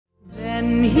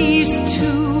he's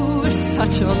too,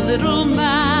 such a little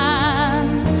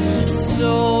man,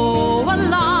 so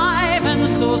alive and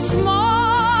so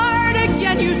smart.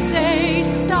 Again you say,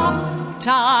 stop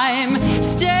time,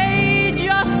 stay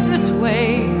just this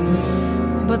way.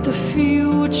 But the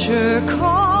future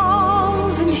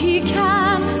calls and he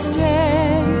can't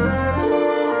stay.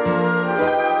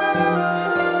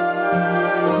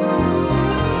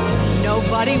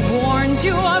 Nobody warns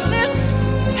you of this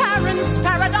parent's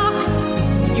paradox.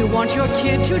 You want your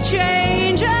kid to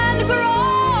change and grow.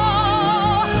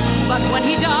 But when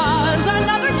he does,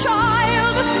 another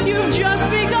child you've just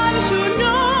begun to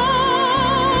know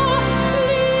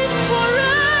leaves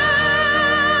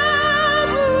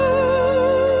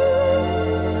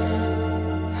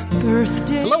forever.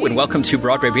 Birthday. Hello and welcome to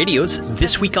Broadway Radio's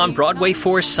This Week on Broadway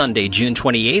for Sunday, June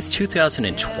 28th,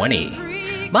 2020.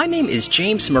 My name is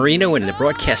James Marino, and in the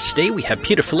broadcast today we have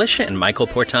Peter Felicia and Michael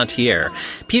Portantiere.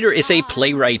 Peter is a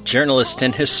playwright, journalist,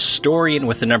 and historian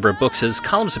with a number of books. His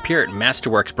columns appear at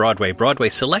Masterworks Broadway, Broadway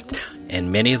Select,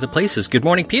 and many other places. Good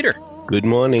morning, Peter. Good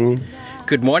morning.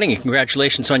 Good morning, and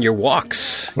congratulations on your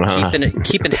walks.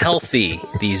 Keeping healthy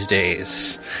these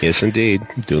days. Yes, indeed.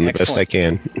 Doing the best I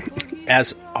can.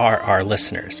 As are our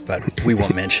listeners, but we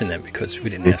won't mention them because we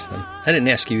didn't ask them. I didn't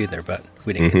ask you either, but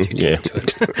we didn't get too deep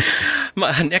into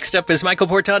it. Next up is Michael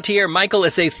Portantiere. Michael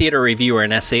is a theater reviewer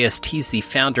and essayist. He's the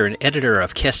founder and editor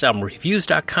of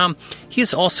CastAlbumReviews.com. He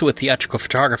is also a theatrical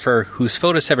photographer whose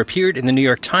photos have appeared in the New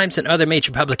York Times and other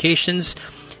major publications.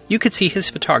 You could see his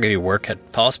photography work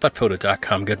at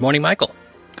PaulSpotPhoto.com. Good morning, Michael.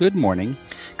 Good morning.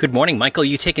 Good morning, Michael. Are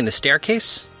you taking the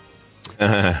staircase?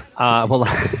 Well...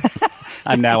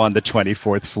 I'm now on the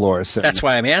 24th floor. So that's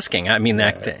why I'm asking. I mean,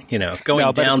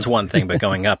 going down's one thing, but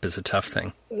going up is a tough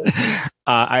thing.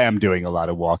 I am doing a lot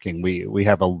of walking. We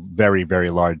have a very, very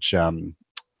large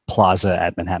plaza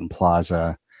at Manhattan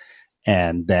Plaza.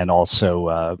 And then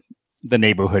also the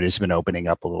neighborhood has been opening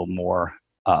up a little more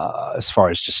as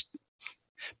far as just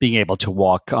being able to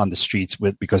walk on the streets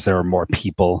because there are more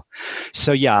people.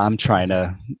 So, yeah, I'm trying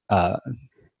to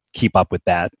keep up with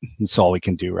that. That's all we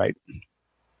can do, right?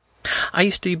 I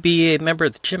used to be a member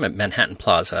of the gym at Manhattan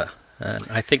Plaza.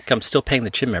 I think I'm still paying the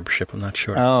gym membership. I'm not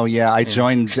sure. Oh, yeah. I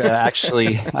joined,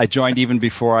 I joined even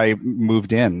before I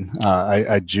moved in.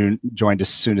 I joined as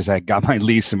soon as I got my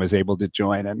lease and was able to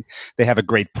join. And they have a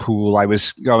great pool. I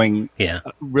was going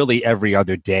really every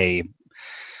other day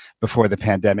before the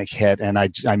pandemic hit, and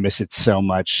I miss it so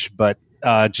much. But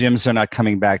gyms are not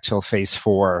coming back till phase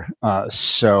 4.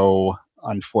 So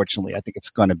unfortunately, I think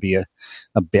it's going to be a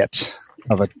bit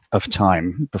of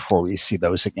time before we see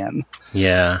those again.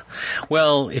 Yeah.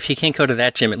 Well, if you can't go to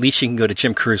that gym, at least you can go to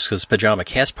Jim Caruso's pajama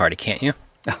cast party, can't you?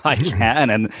 I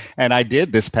can, and I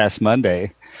did this past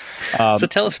Monday. So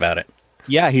tell us about it.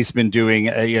 Yeah, he's been doing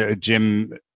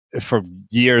Jim for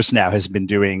years now. Has been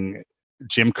doing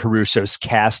Jim Caruso's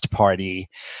cast party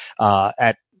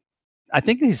at. I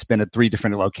think he's been at 3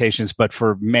 different locations, but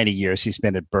for many years he's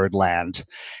been at Birdland,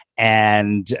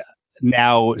 and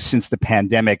now, since the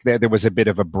pandemic, there was a bit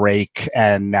of a break,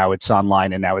 and now it's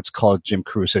online, and now it's called Jim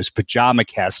Caruso's Pajama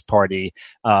Cast Party.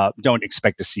 Don't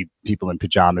expect to see people in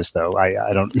pajamas, though.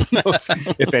 I don't know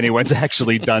if anyone's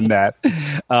actually done that.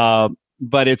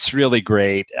 But it's really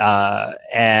great.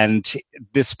 And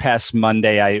this past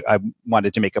Monday, I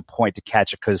wanted to make a point to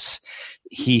catch it because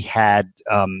he had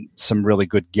some really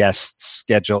good guests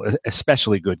scheduled,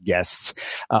 especially good guests.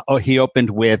 He opened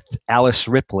with Alice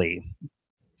Ripley.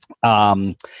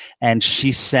 And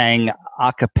she sang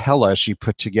a cappella. She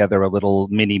put together a little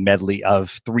mini medley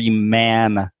of 3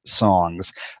 man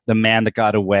songs: The Man That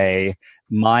Got Away,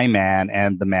 My Man,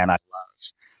 and The Man I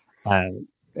Love.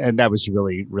 And that was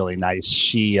really, really nice.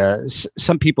 She,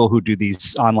 some people who do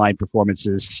these online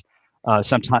performances,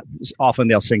 often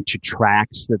they'll sing to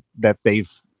tracks that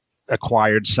they've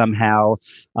acquired somehow.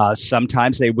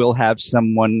 Sometimes they will have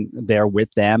someone there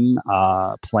with them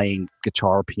playing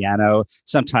guitar or piano.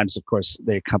 Sometimes, of course,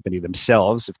 they accompany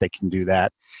themselves if they can do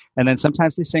that. And then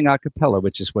sometimes they sing a cappella,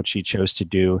 which is what she chose to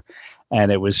do.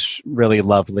 And it was really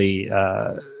lovely.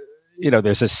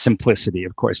 There's a simplicity,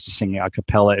 of course, to singing a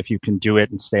cappella if you can do it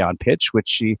and stay on pitch, which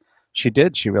she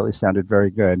did. She really sounded very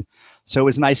good. So it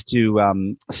was nice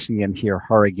to see and hear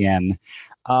her again.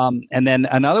 And then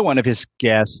another one of his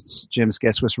guests, Jim's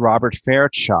guest, was Robert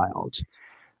Fairchild,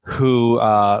 who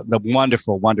the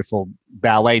wonderful, wonderful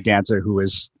ballet dancer who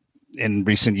has in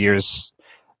recent years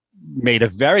made a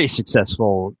very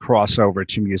successful crossover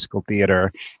to musical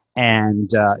theater,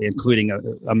 and including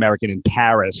American in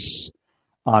Paris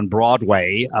on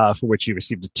Broadway, for which he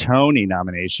received a Tony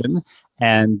nomination,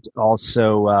 and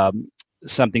also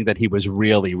something that he was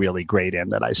really, really great in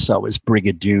that I saw was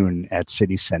Brigadoon at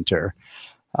City Center.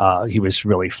 He was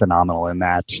really phenomenal in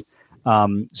that.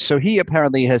 So he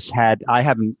apparently has had, I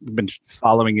haven't been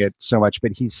following it so much,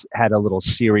 but he's had a little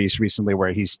series recently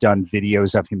where he's done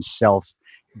videos of himself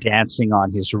dancing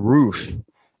on his roof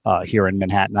here in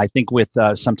Manhattan. I think with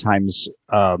sometimes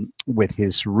with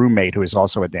his roommate, who is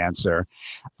also a dancer.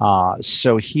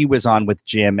 So he was on with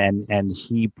Jim, and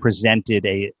he presented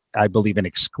I believe, an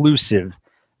exclusive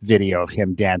video of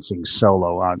him dancing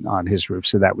solo on his roof.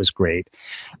 So that was great.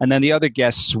 And then the other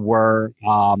guests were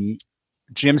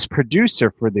Jim's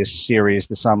producer for this series,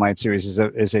 this online series,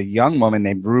 is a young woman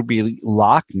named Ruby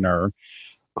Lochner,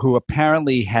 who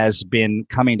apparently has been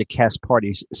coming to cast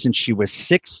parties since she was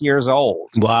 6 years old.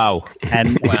 Wow.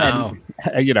 And, wow.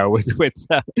 And with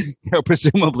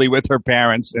presumably with her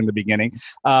parents in the beginning.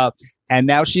 And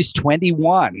now she's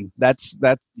 21.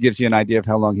 That gives you an idea of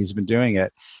how long he's been doing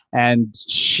it. And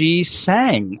she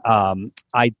sang,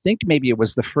 I think maybe it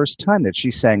was the first time that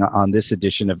she sang on this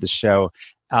edition of the show,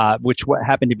 which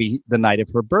happened to be the night of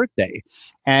her birthday.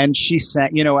 And she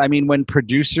sang, when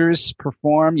producers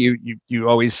perform, you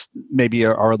always maybe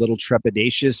are a little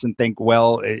trepidatious and think,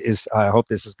 well, I hope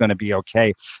this is going to be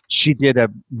okay. She did a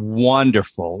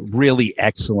wonderful, really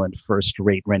excellent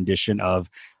first-rate rendition of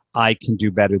I Can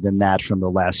Do Better Than That from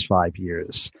the last 5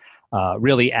 years.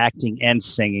 Really, acting and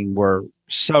singing were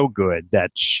so good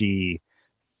that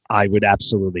I would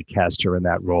absolutely cast her in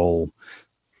that role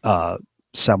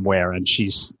somewhere, and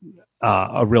she's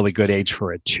a really good age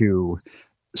for it too.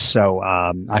 So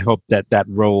I hope that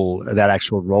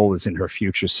actual role is in her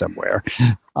future somewhere.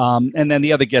 And then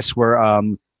the other guests were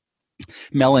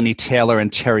Melanie Taylor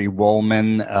and Terry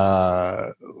Wollman.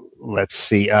 Let's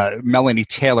see. Melanie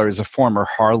Taylor is a former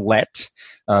harlot,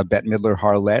 Bette Midler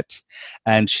harlot,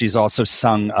 and she's also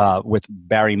sung with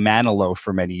Barry Manilow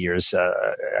for many years,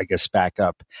 I guess, back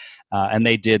up. And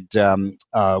they did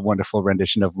a wonderful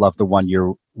rendition of Love the One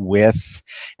You're With.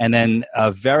 And then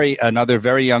another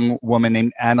very young woman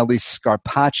named Annalise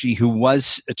Scarpacci, who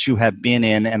was to have been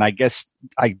in, and I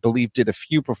believe did a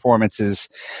few performances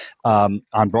on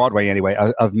Broadway anyway,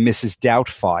 of Mrs.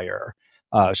 Doubtfire.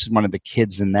 She's one of the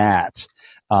kids in that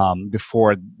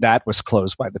before that was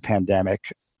closed by the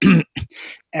pandemic.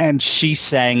 And she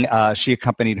sang, she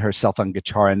accompanied herself on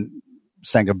guitar and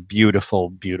sang a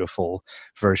beautiful, beautiful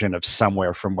version of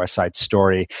Somewhere from West Side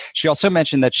Story. She also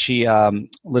mentioned that she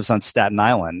lives on Staten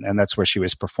Island, and that's where she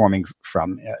was performing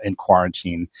from in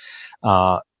quarantine.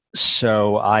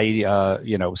 So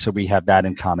so we have that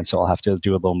in common. So I'll have to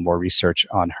do a little more research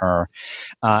on her.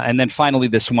 And then finally,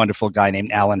 this wonderful guy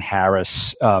named Alan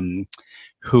Harris,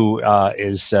 who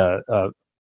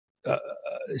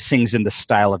sings in the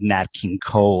style of Nat King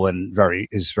Cole and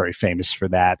is very famous for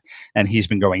that. And he's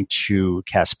been going to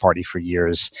Cast Party for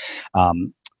years.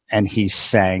 And he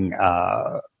sang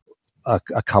a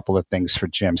couple of things for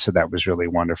Jim. So that was really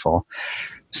wonderful.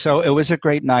 So it was a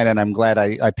great night, and I'm glad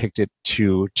I picked it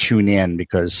to tune in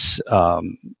because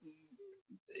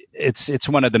it's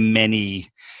one of the many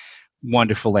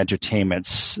wonderful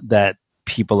entertainments that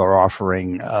people are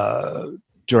offering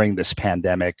during this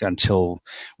pandemic until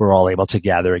we're all able to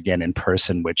gather again in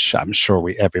person, which I'm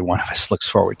sure every one of us looks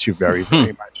forward to very,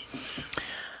 very much.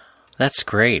 That's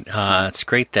great. It's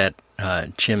great that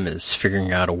Jim is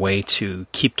figuring out a way to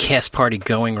keep Cast Party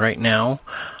going right now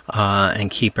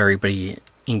and keep everybody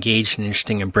engaged and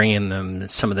interesting and bringing them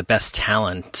some of the best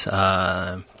talent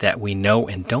that we know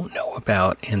and don't know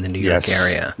about in the New York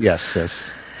area.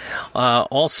 Yes.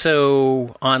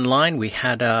 Also online, we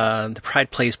had the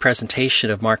Pride Plays presentation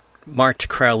of Mart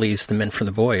Crowley's The Men from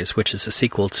the Boys, which is a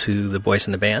sequel to The Boys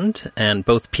in the Band. And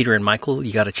both Peter and Michael,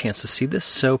 you got a chance to see this.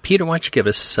 So, Peter, why don't you give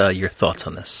us your thoughts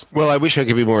on this? Well, I wish I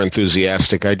could be more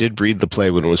enthusiastic. I did read the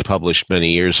play when it was published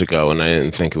many years ago, and I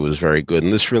didn't think it was very good.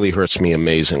 And this really hurts me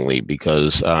amazingly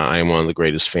because I am one of the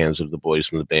greatest fans of The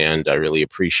Boys in the Band. I really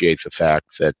appreciate the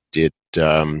fact that it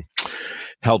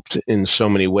helped in so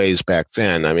many ways back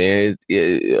then. I mean,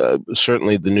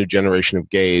 certainly the new generation of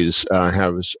gays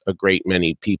has a great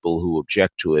many people who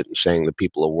object to it and saying that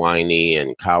people are whiny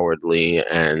and cowardly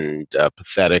and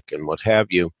pathetic and what have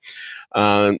you.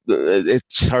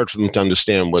 It's hard for them to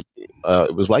understand what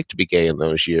it was like to be gay in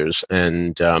those years.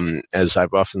 And as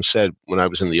I've often said, when I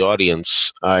was in the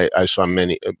audience, I saw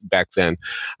many, back then,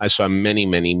 I saw many,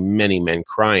 many, many men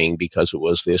crying because it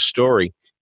was their story.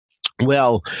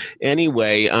 Well,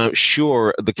 anyway,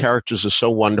 sure, the characters are so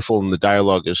wonderful and the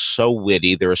dialogue is so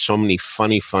witty. There are so many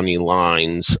funny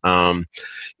lines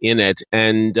in it.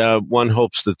 And one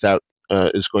hopes that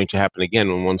is going to happen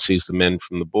again when one sees the men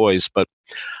from the boys. But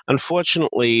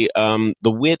unfortunately, the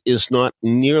wit is not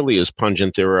nearly as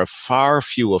pungent. There are far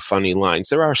fewer funny lines.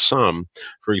 There are some.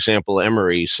 For example,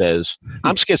 Emery says,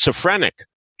 "I'm schizophrenic."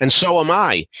 And so am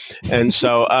I. And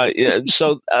so,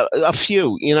 a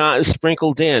few,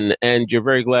 sprinkled in, and you're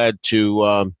very glad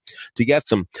to get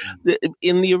them.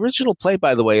 In the original play,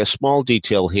 by the way, a small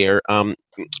detail here,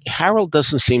 Harold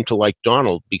doesn't seem to like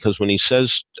Donald, because when he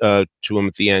says to him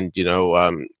at the end,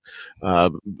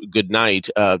 good night,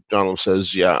 Donald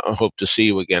says, "Yeah, I hope to see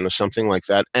you again," or something like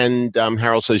that. And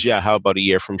Harold says, "Yeah, how about a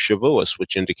year from Shavuos,"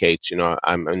 which indicates,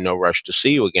 I'm in no rush to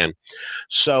see you again.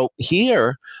 So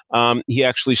here, he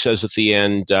actually says at the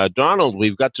end, "Donald,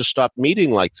 we've got to stop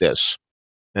meeting like this.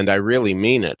 And I really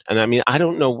mean it." And I mean, I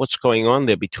don't know what's going on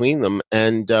there between them.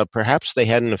 And perhaps they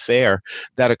had an affair.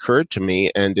 That occurred to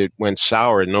me, and it went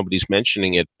sour, and nobody's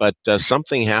mentioning it. But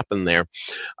something happened there.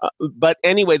 But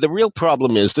anyway, the real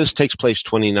problem is this takes place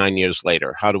 29 years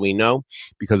later. How do we know?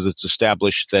 Because it's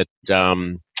established that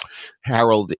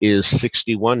Harold is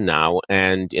 61 now,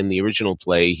 and in the original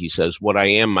play, he says, "What I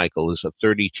am, Michael, is a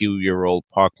 32-year-old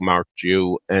pockmarked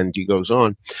Jew," and he goes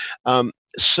on.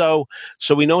 So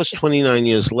we know it's 29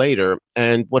 years later,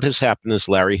 and what has happened is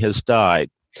Larry has died.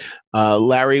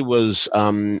 Larry was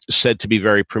said to be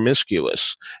very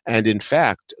promiscuous, and in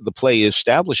fact, the play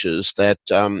establishes that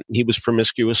he was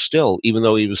promiscuous still, even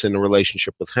though he was in a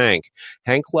relationship with Hank.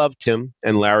 Hank loved him,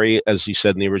 and Larry, as he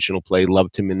said in the original play,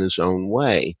 loved him in his own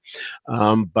way,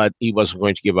 but he wasn't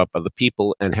going to give up other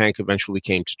people, and Hank eventually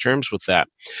came to terms with that.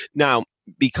 Now,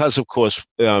 because, of course,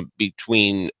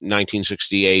 between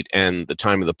 1968 and the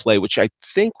time of the play, which I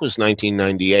think was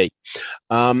 1998,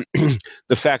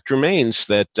 the fact remains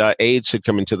that AIDS had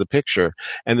come into the picture.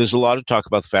 And there's a lot of talk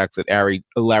about the fact that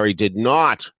Larry did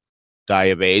not die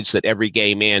of AIDS, that every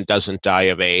gay man doesn't die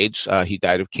of AIDS. He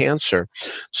died of cancer.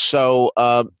 So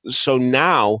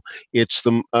now it's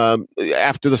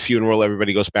after the funeral,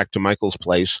 everybody goes back to Michael's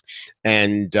place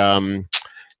and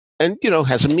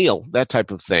has a meal, that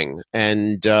type of thing.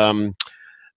 And the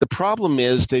problem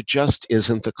is there just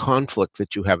isn't the conflict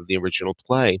that you have in the original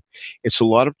play. It's a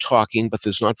lot of talking, but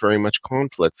there's not very much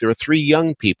conflict. There are three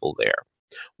young people there,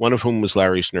 one of whom was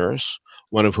Larry's nurse,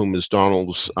 one of whom is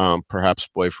Donald's perhaps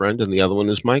boyfriend, and the other one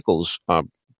is Michael's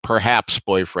perhaps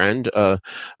boyfriend, a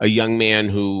young man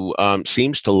who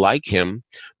seems to like him,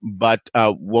 but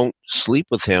won't sleep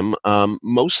with him,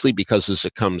 mostly because, as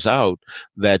it comes out,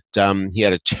 that he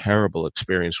had a terrible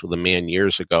experience with a man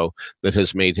years ago that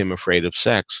has made him afraid of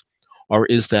sex. Or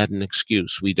is that an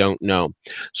excuse? We don't know.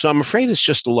 So I'm afraid it's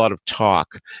just a lot of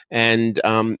talk. And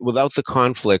without the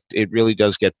conflict, it really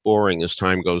does get boring as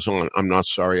time goes on. I'm not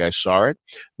sorry I saw it.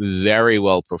 Very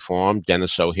well performed.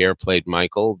 Dennis O'Hare played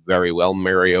Michael very well.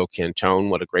 Mario Cantone,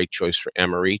 what a great choice for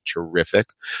Emery. Terrific.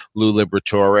 Lou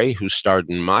Liberatore, who starred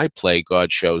in my play, God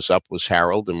Shows Up, was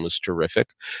Harold and was terrific.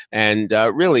 And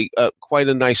really quite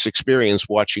a nice experience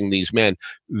watching these men.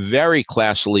 Very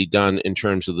classily done in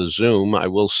terms of the zoom. I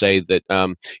will say that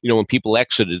when people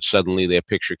exited, suddenly their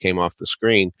picture came off the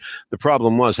screen. The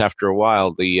problem was, after a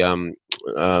while,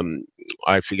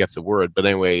 I forget the word, but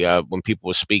anyway, when people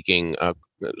were speaking,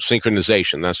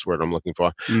 synchronization, that's the word I'm looking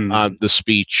for. The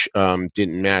speech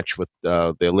didn't match what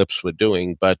their lips were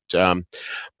doing, but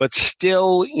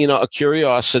still, a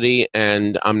curiosity,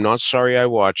 and I'm not sorry I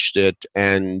watched it,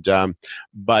 and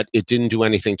but it didn't do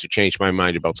anything to change my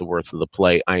mind about the worth of the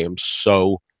play. I am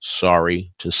so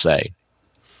sorry to say.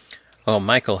 Oh,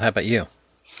 Michael, how about you?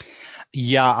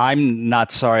 Yeah, I'm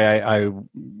not sorry I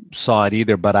saw it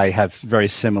either, but I have very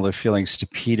similar feelings to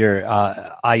Peter.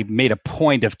 I made a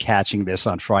point of catching this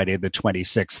on Friday the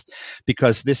 26th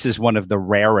because this is one of the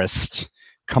rarest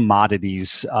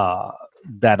commodities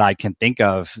that I can think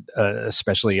of,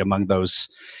 especially among those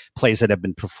plays that have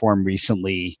been performed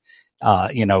recently,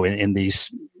 in these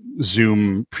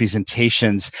Zoom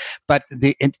presentations. But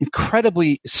the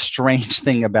incredibly strange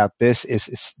thing about this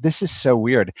is this is so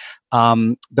weird.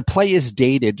 The play is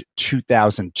dated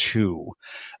 2002,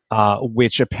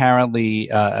 which apparently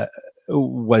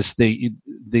was the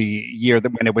year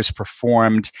that when it was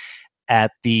performed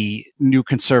at the New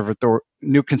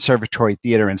Conservatory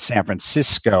Theater in San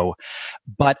Francisco.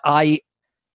 But I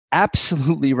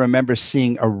absolutely remember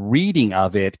seeing a reading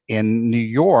of it in New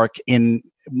York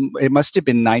it must have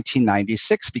been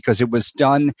 1996 because it was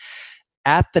done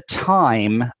at the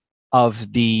time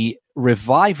of the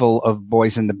revival of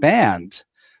Boys in the Band,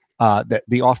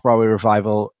 the off-Broadway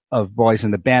revival of Boys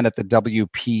in the Band at the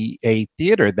WPA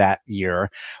Theater that year,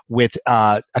 with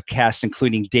a cast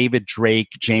including David Drake,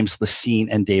 James Lacine,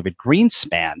 and David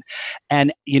Greenspan.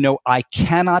 And, I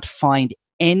cannot find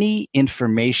any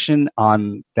information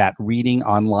on that reading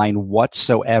online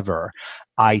whatsoever.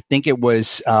 I think it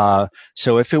was,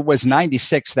 so if it was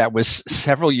 96, that was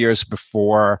several years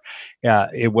before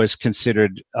it was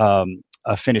considered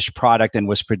a finished product and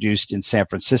was produced in San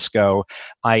Francisco.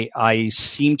 I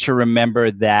seem to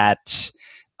remember that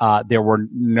there were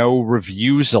no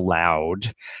reviews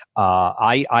allowed.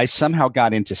 I somehow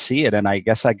got in to see it, and I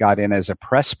guess I got in as a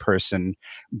press person,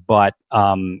 but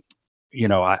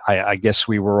I guess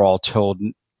we were all told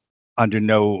under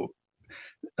no,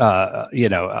 not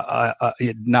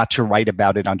to write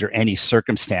about it under any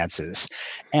circumstances.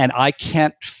 And I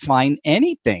can't find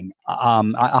anything.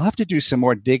 I'll have to do some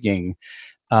more digging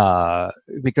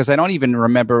because I don't even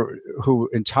remember who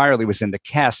entirely was in the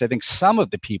cast. I think some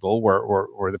of the people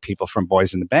were the people from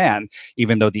Boys in the Band,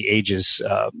 even though the ages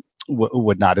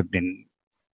would not have been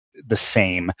the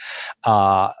same.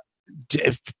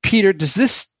 Peter, does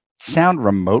this sound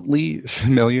remotely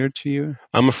familiar to you?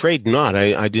 I'm afraid not.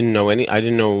 I didn't know any. I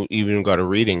didn't know even got a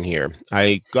reading here.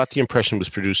 I got the impression it was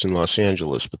produced in Los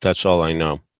Angeles, but that's all I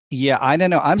know. Yeah, I don't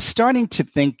know. I'm starting to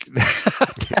think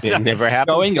that it never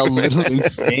happened. Going a little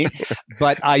insane,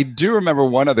 but I do remember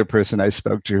one other person I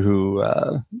spoke to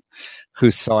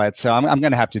who saw it. So I'm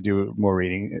going to have to do more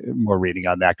reading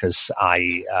on that because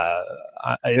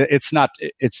it's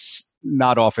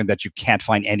not often that you can't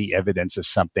find any evidence of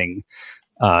something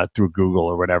through Google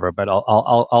or whatever. But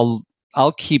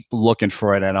I'll keep looking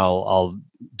for it, and I'll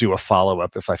do a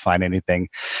follow-up if I find anything.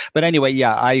 But anyway,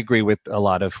 yeah, I agree with a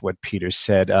lot of what Peter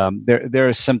said. There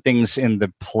are some things in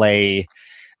the play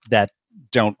that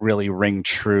don't really ring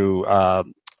true.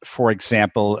 For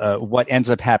example, what ends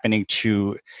up happening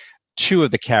to two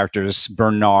of the characters,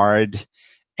 Bernard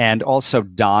and also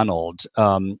Donald.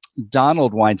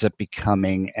 Donald winds up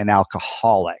becoming an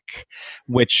alcoholic,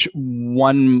 which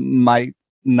one might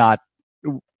not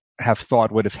have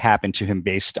thought would have happened to him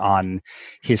based on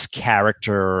his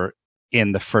character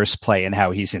in the first play and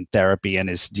how he's in therapy and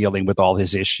is dealing with all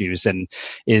his issues and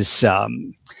is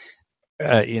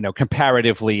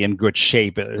comparatively in good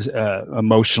shape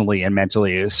emotionally and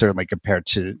mentally, certainly compared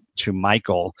to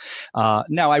Michael.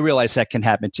 Now I realize that can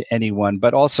happen to anyone,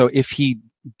 but also if he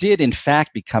did in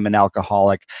fact become an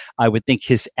alcoholic, I would think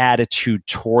his attitude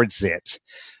towards it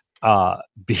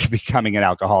becoming an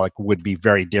alcoholic would be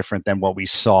very different than what we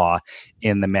saw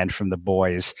in The Men from the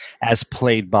Boys. As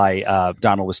played by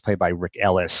Donald was played by Rick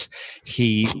Ellis.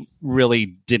 He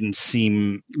really didn't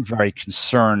seem very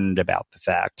concerned about the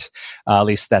fact. At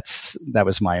least that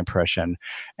was my impression.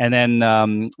 And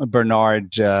then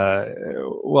Bernard,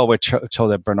 we're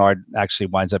told that Bernard actually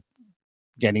winds up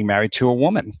getting married to a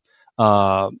woman.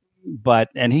 But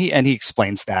he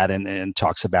explains that and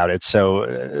talks about it.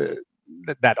 So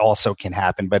that also can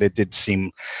happen, but it did seem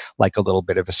like a little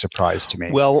bit of a surprise to me.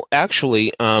 Well,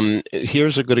 actually,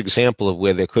 here's a good example of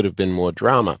where there could have been more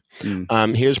drama.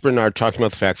 Here's Bernard talking about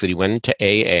the fact that he went into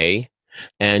AA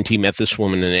and he met this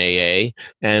woman in AA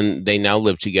and they now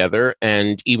live together.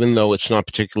 And even though it's not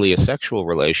particularly a sexual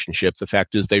relationship, the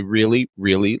fact is they really,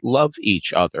 really love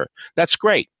each other. That's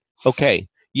great. Okay.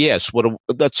 Yes,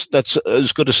 that's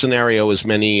as good a scenario as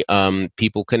many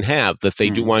people can have, that they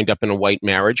do wind up in a white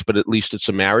marriage, but at least it's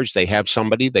a marriage. They have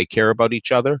somebody, they care about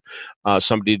each other,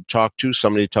 somebody to talk to,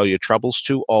 somebody to tell your troubles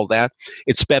to, all that.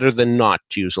 It's better than not,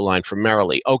 to use a line from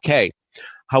Merrily. Okay.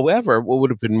 However, what would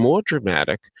have been more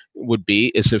dramatic would be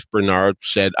is if Bernard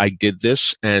said, I did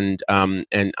this and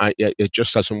it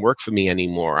just doesn't work for me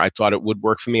anymore. I thought it would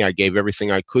work for me. I gave everything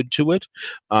I could to it.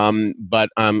 But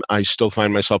I still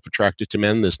find myself attracted to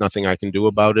men. There's nothing I can do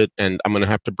about it. And I'm going to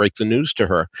have to break the news to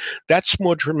her. That's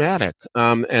more dramatic.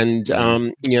 So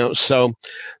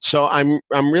I'm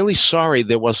really sorry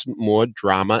there wasn't more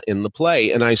drama in the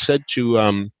play. And I said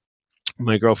to,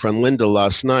 my girlfriend Linda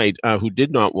last night, who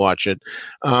did not watch it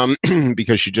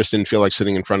because she just didn't feel like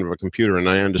sitting in front of a computer, and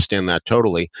I understand that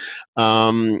totally.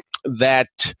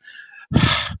 That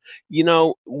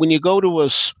when you go to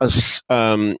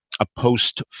a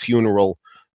post-funeral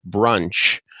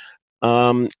brunch,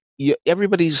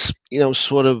 everybody's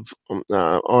sort of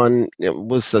on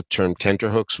what's the term,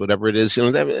 tenterhooks, whatever it is.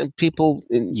 People.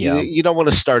 You don't want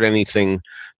to start anything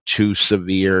too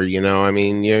severe, you don't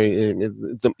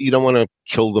want to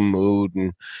kill the mood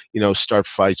and start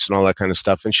fights and all that kind of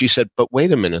stuff. And she said, but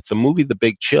wait a minute, the movie The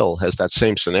Big Chill has that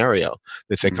same scenario,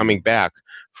 that they're coming back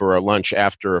for a lunch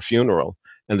after a funeral,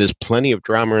 and there's plenty of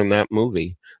drama in that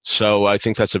movie. So I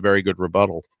think that's a very good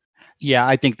rebuttal. Yeah,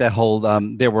 I think that whole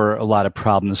there were a lot of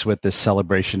problems with the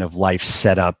celebration of life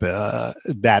setup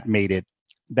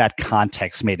that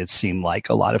context made it seem like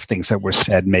a lot of things that were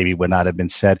said maybe would not have been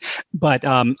said. But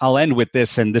I'll end with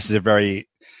this, and this is a very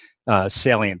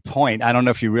salient point. I don't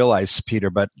know if you realize, Peter,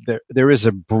 but there is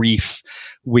a brief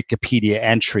Wikipedia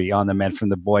entry on The Men from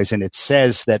the Boys, and it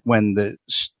says that when the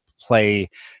play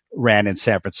ran in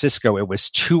San Francisco, it was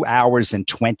 2 hours and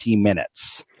 20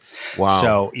 minutes. Wow.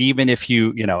 So even if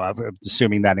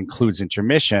assuming that includes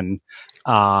intermission,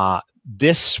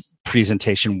 this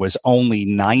presentation was only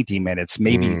 90 minutes,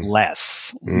 maybe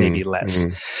less.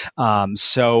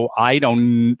 So I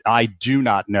do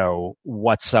not know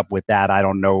what's up with that. I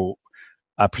don't know.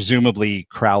 Presumably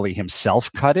Crowley himself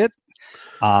cut it.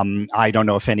 I don't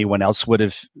know if anyone else would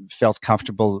have felt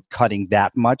comfortable cutting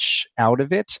that much out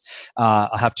of it.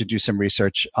 I'll have to do some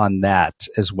research on that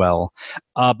as well.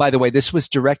 By the way, this was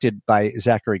directed by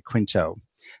Zachary Quinto.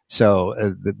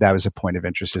 So that was a point of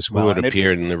interest as well. Who had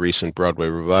appeared in the recent Broadway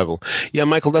revival. Yeah,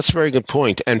 Michael, that's a very good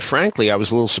point. And frankly, I was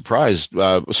a little surprised.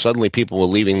 Suddenly people were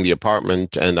leaving the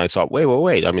apartment, and I thought,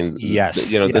 wait. I mean,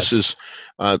 this is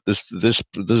this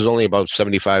is only about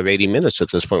 75, 80 minutes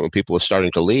at this point when people are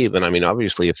starting to leave. And I mean,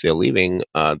 obviously, if they're leaving,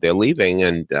 they're leaving.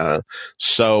 And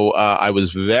so I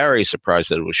was very surprised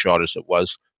that it was short as it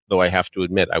was. Though I have to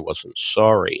admit, I wasn't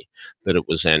sorry that it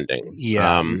was ending.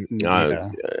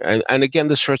 And again,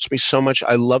 this hurts me so much.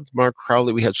 I loved Mark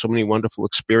Crowley. We had so many wonderful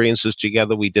experiences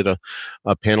together. We did a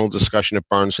panel discussion at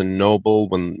Barnes & Noble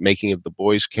when Making of the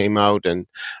Boys came out. And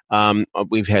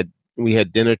we had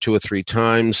dinner 2 or 3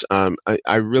 times.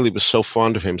 I really was so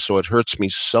fond of him. So it hurts me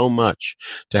so much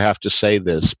to have to say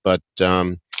this. But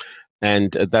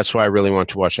and that's why I really want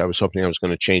to watch. I was hoping I was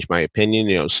going to change my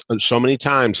opinion. So many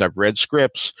times I've read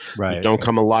scripts that don't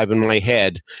come alive in my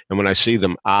head, and when I see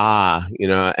them,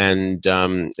 and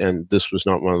this was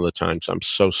not one of the times. I'm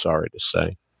so sorry to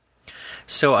say.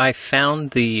 So I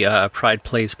found the Pride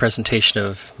Plays presentation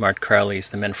of Mark Crowley's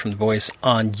The Men from the Boys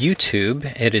on YouTube.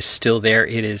 It is still there.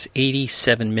 It is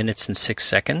 87 minutes and 6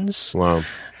 seconds. Wow.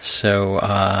 So,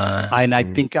 and I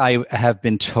think I have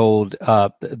been told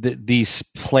these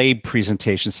play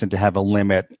presentations tend to have a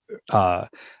limit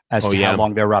as to how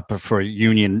long they're up for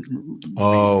union.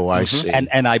 Oh, I see.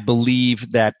 And I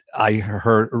believe that I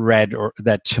read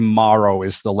that tomorrow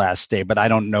is the last day, but I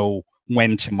don't know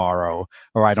when tomorrow,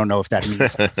 or I don't know if that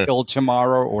means until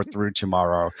tomorrow or through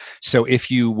tomorrow. So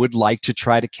if you would like to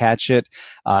try to catch it,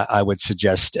 I would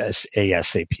suggest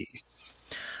ASAP.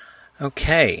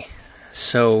 Okay.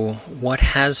 So what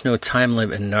has no time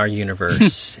limit in our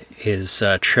universe is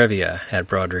trivia at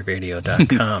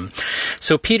BroadwayRadio.com.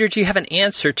 So, Peter, do you have an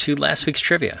answer to last week's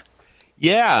trivia?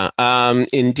 Yeah,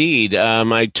 indeed.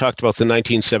 I talked about the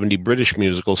 1970 British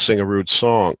musical Sing a Rude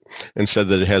Song and said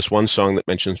that it has one song that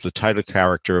mentions the title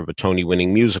character of a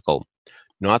Tony-winning musical.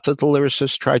 Not that the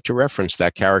lyricist tried to reference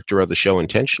that character of the show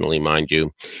intentionally, mind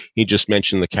you. He just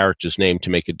mentioned the character's name to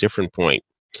make a different point.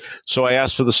 So I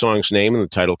asked for the song's name and the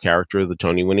title character of the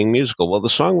Tony-winning musical. Well, the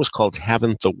song was called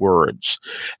Haven't the Words,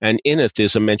 and in it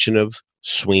there's a mention of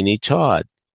Sweeney Todd.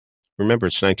 Remember,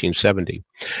 it's 1970.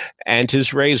 And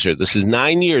his razor. This is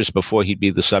 9 years before he'd be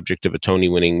the subject of a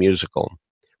Tony-winning musical.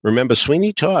 Remember,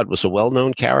 Sweeney Todd was a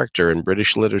well-known character in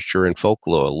British literature and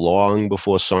folklore long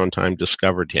before Sondheim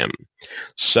discovered him.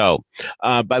 So,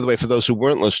 by the way, for those who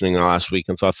weren't listening last week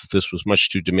and thought that this was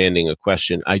much too demanding a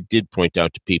question, I did point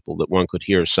out to people that one could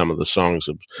hear some of the songs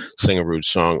of Sing a Rude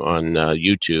Song on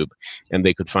YouTube, and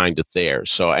they could find it there.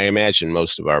 So I imagine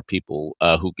most of our people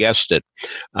who guessed it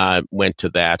went to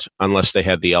that, unless they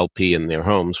had the LP in their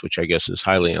homes, which I guess is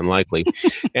highly unlikely.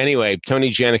 Anyway, Tony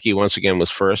Janicki once again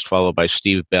was first, followed by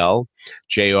Steve Bell,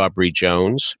 J. Aubrey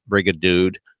Jones,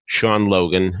 Brigadude, Sean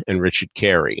Logan, and Richard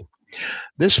Carey.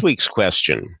 This week's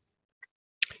question: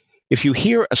 if you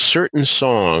hear a certain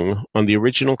song on the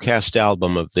original cast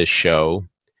album of this show,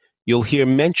 you'll hear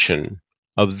mention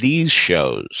of these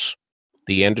shows: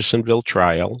 The Andersonville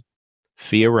Trial,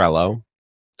 Fiorello,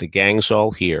 The Gang's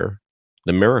All Here,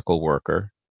 The Miracle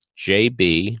Worker,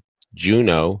 J.B.,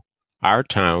 Juno, Our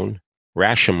Town,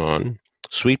 Rashomon,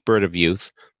 Sweet Bird of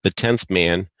Youth, The 10th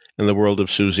Man, and The World of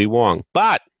Susie Wong.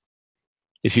 But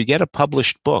if you get a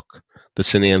published book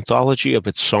that's an anthology of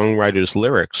its songwriters'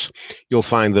 lyrics, you'll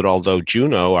find that although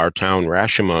Juno, Our Town,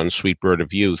 Rashomon, Sweet Bird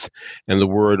of Youth, and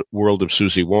The World of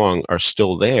Susie Wong are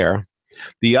still there,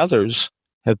 the others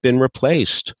have been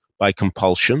replaced by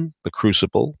Compulsion, The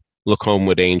Crucible, Look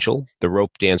Homeward Angel, The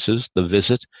Rope Dances, The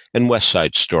Visit, and West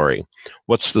Side Story.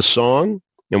 What's the song,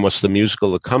 and what's the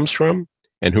musical it comes from,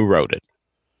 and who wrote it?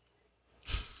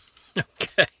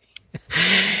 Okay.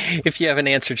 If you have an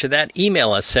answer to that,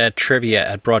 email us at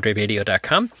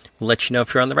trivia@broadwayradio.com. We'll let you know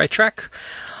if you're on the right track.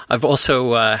 I've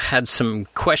also had some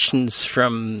questions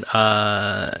from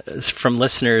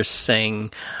listeners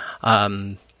saying, how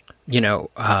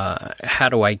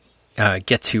do I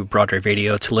get to Broadway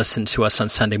Radio to listen to us on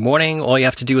Sunday morning, all you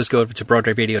have to do is go to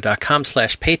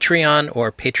broadwayradio.com/Patreon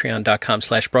or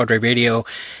patreon.com/Broadway Radio,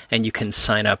 and you can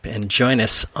sign up and join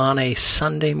us on a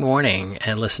Sunday morning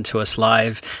and listen to us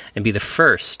live and be the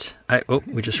first.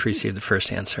 We just received the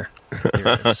first answer.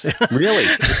 There it is. Really?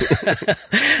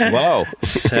 Whoa.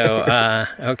 So,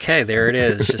 okay, there it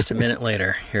is. Just a minute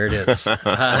later. Here it is.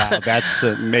 Wow, that's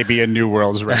maybe a new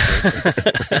world's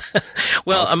record.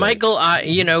 Well, Michael,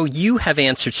 you have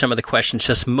answered some of the questions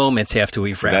just moments after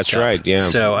we've wrapped up. That's right, yeah.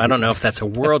 So I don't know if that's a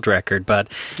world record, but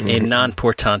a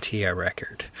non-Portantia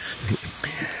record.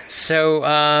 So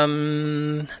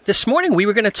this morning we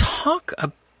were going to talk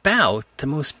about the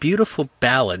most beautiful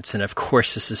ballads, and of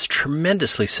course this is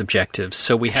tremendously subjective,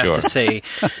 so we have to say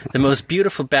the most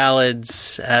beautiful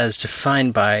ballads as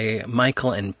defined by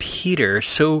Michael and Peter.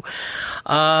 So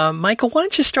Michael, why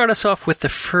don't you start us off with the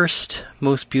first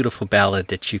most beautiful ballad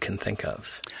that you can think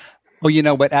of? Well, you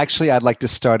know what? Actually, I'd like to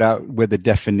start out with a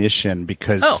definition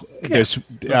because there's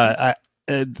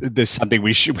something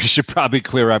we should probably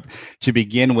clear up to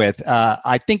begin with.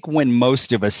 I think when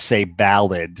most of us say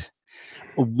ballad,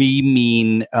 we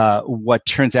mean what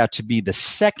turns out to be the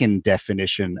second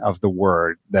definition of the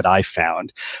word that I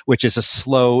found, which is a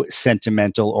slow,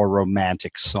 sentimental, or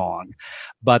romantic song.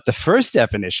 But the first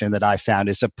definition that I found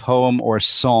is a poem or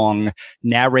song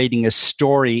narrating a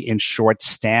story in short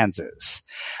stanzas.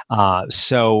 I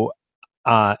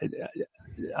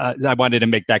wanted to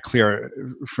make that clear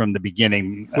from the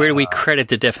beginning. Where do we credit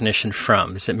the definition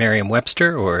from? Is it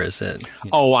Merriam-Webster or is it?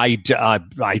 I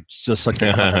just looked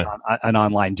at an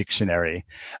online dictionary,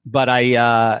 but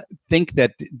I think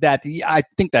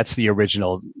that's the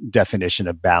original definition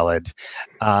of ballad,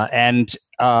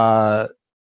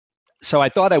 so I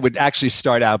thought I would actually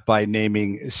start out by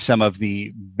naming some of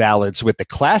the ballads with the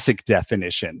classic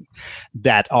definition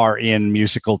that are in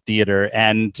musical theater.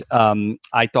 And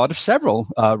I thought of several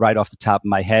right off the top of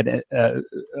my head, a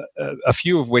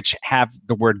few of which have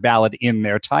the word ballad in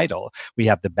their title. We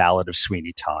have the Ballad of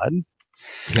Sweeney Todd.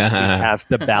 We have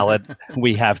the Ballad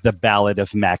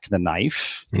of Mac the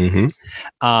Knife.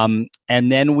 Mm-hmm.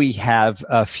 And then we have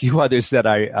a few others that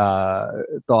I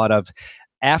thought of.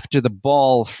 After the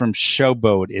Ball from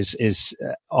Showboat is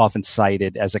often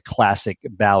cited as a classic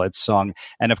ballad song.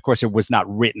 And of course, it was not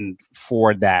written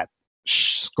for that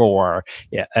score.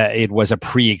 It was a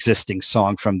pre-existing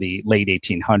song from the late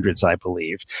 1800s, I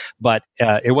believe. But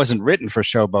it wasn't written for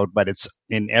Showboat, but it's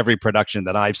in every production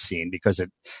that I've seen because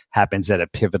it happens at a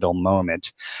pivotal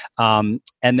moment. And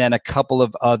then a couple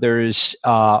of others,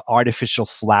 Artificial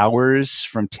Flowers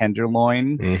from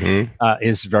Tenderloin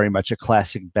is very much a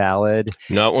classic ballad.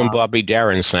 Not when Bobby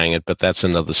Darin sang it, but that's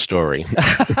another story.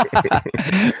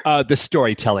 The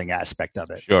storytelling aspect of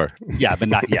it. Sure. Yeah, but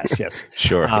not, yes.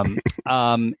 Sure.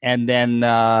 And then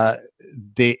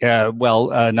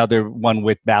another one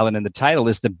with ballad in the title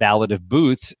is the Ballad of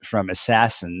Booth from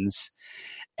Assassins.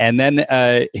 And then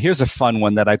here's a fun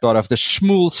one that I thought of, the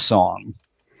Shmuel song.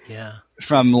 Yeah.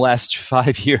 From the last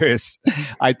 5 years,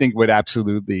 I think would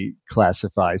absolutely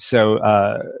classify. So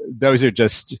those are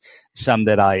just some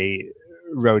that I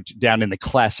wrote down in the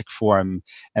classic form,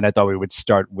 and I thought we would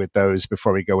start with those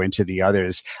before we go into the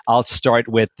others. I'll start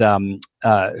with,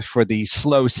 for the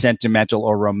slow, sentimental,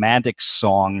 or romantic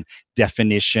song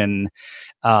definition,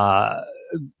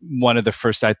 one of the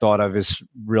first I thought of is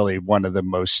really one of the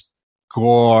most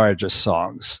gorgeous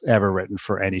songs ever written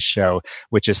for any show,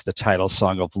 which is the title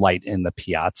song of Light in the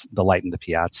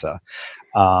Piazza.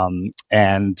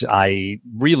 And I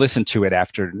re-listened to it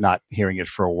after not hearing it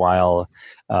for a while,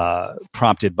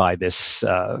 prompted by this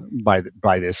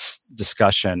by this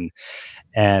discussion,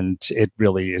 and it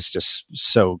really is just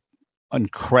so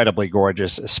incredibly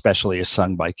gorgeous, especially as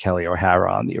sung by Kelly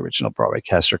O'Hara on the original Broadway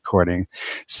cast recording.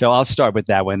 So I'll start with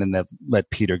that one and then let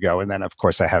Peter go. And then, of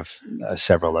course, I have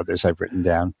several others I've written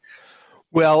down.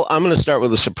 Well, I'm going to start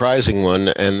with a surprising one,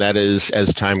 and that is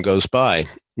As Time Goes By.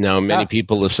 Now, many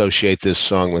people associate this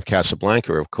song with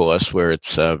Casablanca, of course, where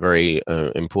it's very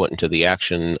important to the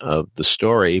action of the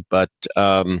story. But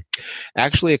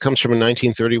actually, it comes from a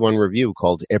 1931 review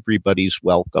called Everybody's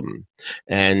Welcome.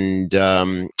 And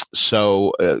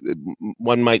so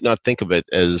one might not think of it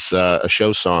as a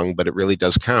show song, but it really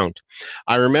does count.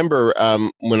 I remember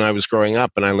when I was growing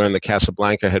up and I learned that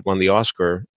Casablanca had won the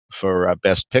Oscar for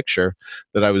Best Picture,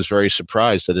 that I was very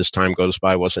surprised that As Time Goes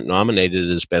By wasn't nominated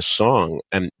as Best Song.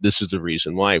 And this is the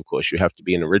reason why, of course. You have to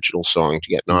be an original song to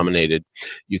get nominated.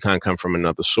 You can't come from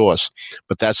another source.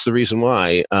 But that's the reason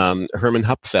why Herman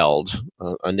Hupfeld,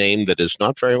 a name that is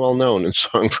not very well known in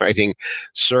songwriting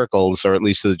circles, or at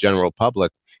least to the general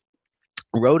public,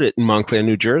 wrote it in Montclair,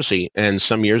 New Jersey. And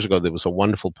some years ago, there was a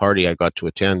wonderful party I got to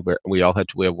attend where we all had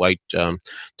to wear white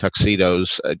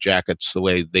tuxedos, jackets, the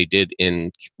way they did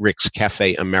in Rick's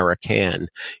Cafe Americain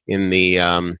in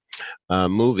the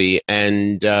movie.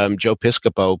 And Joe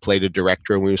Piscopo played a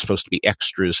director, and we were supposed to be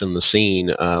extras in the scene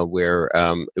where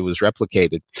it was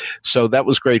replicated. So that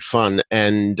was great fun.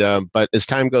 And but as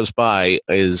time goes by,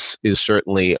 is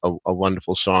certainly a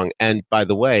wonderful song. And by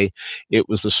the way, it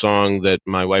was the song that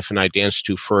my wife and I danced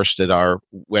to first at our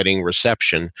wedding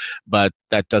reception. But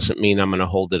that doesn't mean I'm going to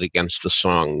hold it against the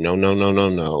song. No, no, no, no,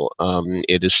 no.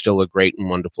 It is still a great and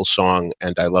wonderful song,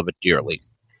 and I love it dearly.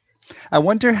 I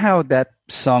wonder how that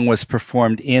song was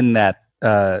performed in that.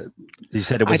 You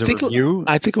said it was a review?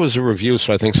 I think it was a review,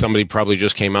 so I think somebody probably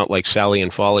just came out like Sally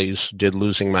and Follies did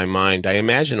Losing My Mind. I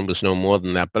imagine it was no more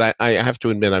than that, but I have to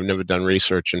admit I've never done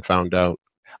research and found out.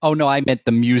 Oh, no, I meant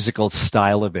the musical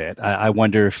style of it. I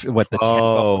wonder what the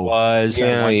tempo was.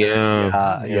 Yeah.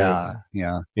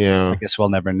 I guess we'll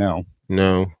never know.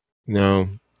 No.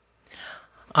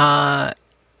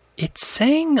 It's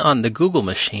saying on the Google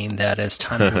machine that as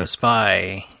time goes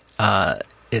by,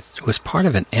 it was part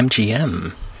of an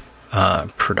MGM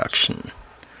production.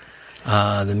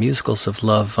 The Musicals of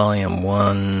Love, Volume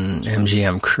 1,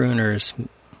 MGM Crooners.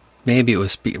 Maybe it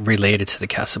was related to the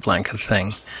Casablanca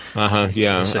thing.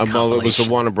 Yeah. Well, it was a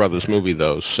Warner Brothers movie,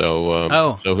 though,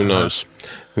 so who knows?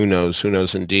 Who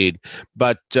knows indeed.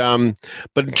 But in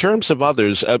terms of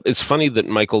others, it's funny that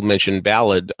Michael mentioned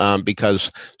ballad because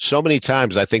so many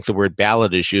times I think the word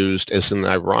ballad is used as an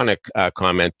ironic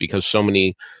comment because so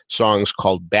many songs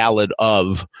called Ballad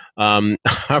of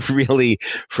are really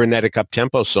frenetic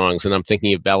up-tempo songs. And I'm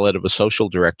thinking of Ballad of a Social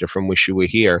Director from Wish You Were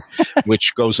Here,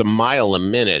 which goes a mile a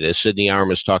minute as Sidney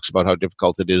Armis talks about how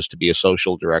difficult it is to be a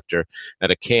social director at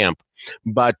a camp.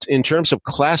 But in terms of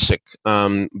classic,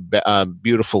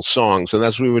 beautiful songs, and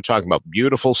that's what we were talking about,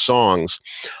 beautiful songs,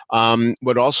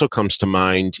 what also comes to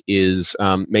mind is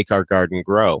Make Our Garden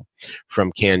Grow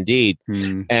from Candide.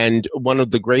 And one of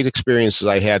the great experiences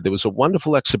I had, there was a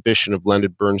wonderful exhibition of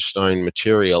Leonard Bernstein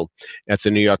material at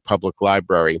the New York Public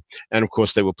Library. And of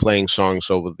course, they were playing songs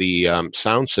over the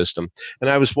sound system. And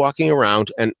I was walking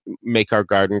around and Make Our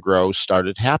Garden Grow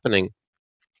started happening.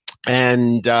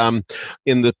 And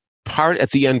in the part at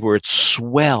the end where it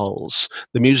swells,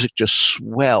 the music just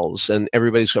swells and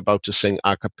everybody's about to sing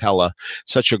a cappella.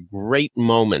 Such a great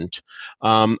moment.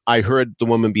 I heard the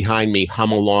woman behind me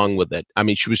hum along with it. I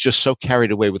mean, she was just so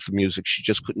carried away with the music. She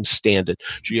just couldn't stand it.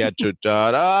 She had to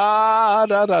da da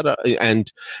da da da.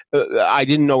 And I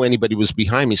didn't know anybody was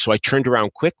behind me. So I turned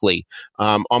around quickly,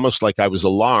 almost like I was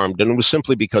alarmed. And it was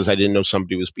simply because I didn't know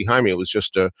somebody was behind me. It was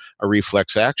just a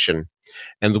reflex action.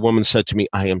 And the woman said to me,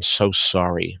 "I am so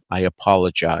sorry. I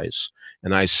apologize."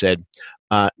 And I said,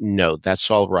 "No, that's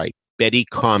all right. Betty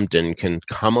Comden can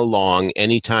come along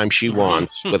anytime she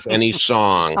wants with any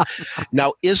song."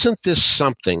 Now, isn't this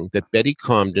something that Betty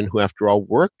Comden, who after all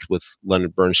worked with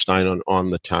Leonard Bernstein on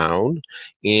The Town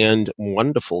and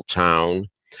Wonderful Town,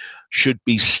 should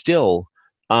be still,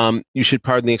 you should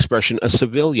pardon the expression, a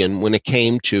civilian when it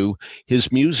came to his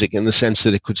music in the sense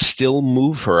that it could still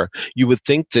move her. You would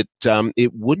think that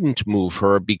it wouldn't move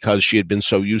her because she had been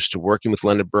so used to working with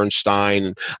Leonard Bernstein.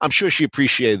 And I'm sure she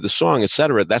appreciated the song,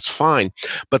 etc. That's fine.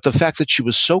 But the fact that she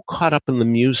was so caught up in the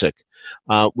music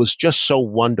was just so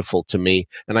wonderful to me.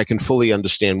 And I can fully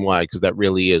understand why, because that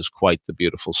really is quite the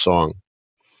beautiful song.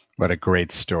 What a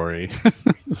great story.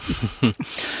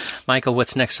 Michael,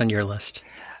 what's next on your list?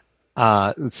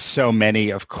 So many,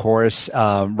 of course.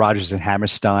 Rodgers and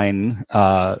Hammerstein.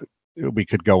 We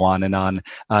could go on and on.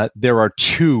 There are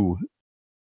two,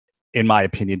 in my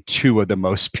opinion, two of the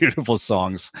most beautiful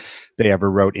songs they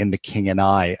ever wrote in The King and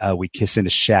I. We Kiss in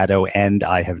a Shadow and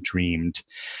I Have Dreamed.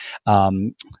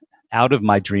 Out of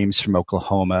My Dreams from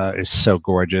Oklahoma is so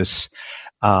gorgeous.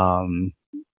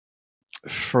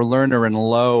 For Lerner and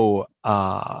Lowe,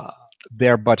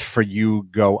 There But For You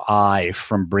Go I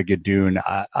from Brigadoon.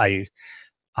 I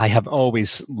have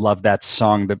always loved that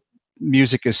song. The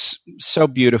music is so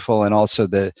beautiful, and also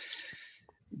the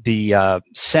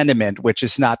sentiment, which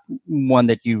is not one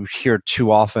that you hear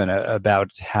too often, about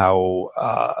how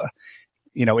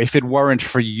if it weren't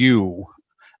for you,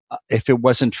 if it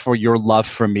wasn't for your love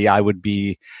for me, I would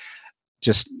be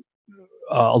just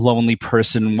a lonely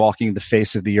person walking the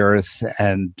face of the earth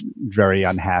and very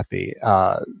unhappy.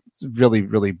 Really,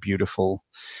 really beautiful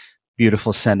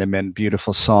sentiment,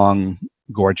 beautiful song,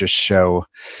 gorgeous show.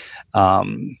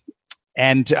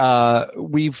 And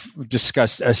we've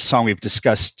discussed a song we've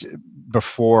discussed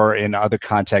before in other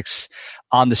contexts,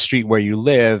 On the Street Where You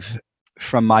Live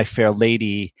from My Fair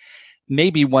Lady,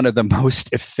 maybe one of the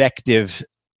most effective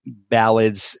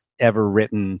ballads ever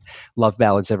written, love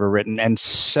ballads ever written. And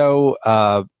so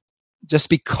just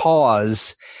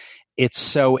because it's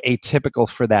so atypical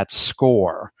for that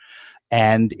score,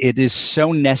 and it is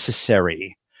so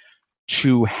necessary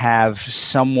to have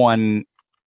someone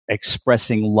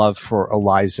expressing love for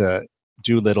Eliza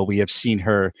Doolittle. We have seen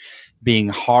her being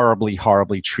horribly,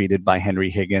 horribly treated by Henry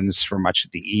Higgins for much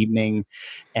of the evening,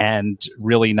 and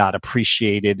really not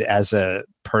appreciated as a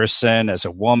person, as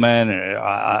a woman,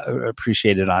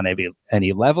 appreciated on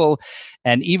any level.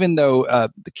 And even though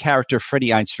the character Freddie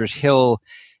Einsford Hill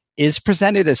is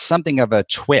presented as something of a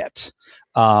twit,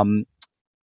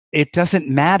 it doesn't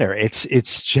matter.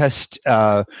 It's just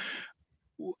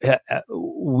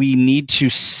we need to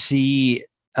see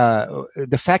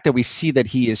the fact that we see that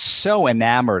he is so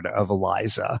enamored of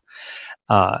Eliza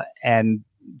and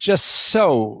just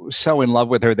so in love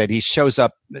with her that he shows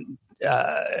up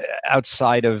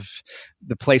outside of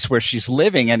the place where she's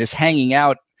living and is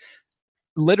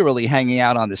literally hanging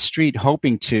out on the street,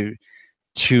 hoping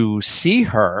to see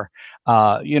her.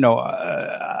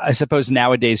 I suppose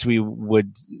nowadays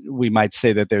we might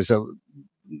say that there's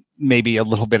maybe a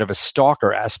little bit of a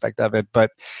stalker aspect of it,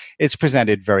 but it's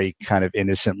presented very kind of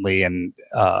innocently, and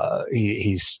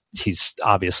he's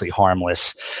obviously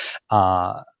harmless.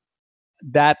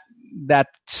 That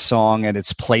song and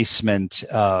its placement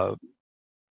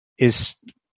is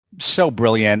so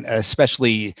brilliant,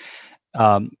 especially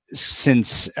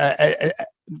since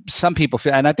some people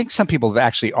feel, and I think some people have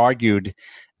actually argued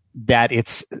that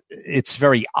it's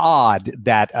very odd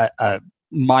that a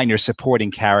minor supporting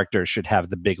character should have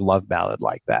the big love ballad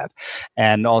like that,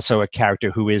 and also a character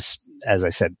who is, as I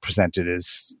said, presented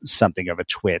as something of a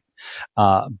twit.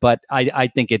 But I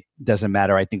think it doesn't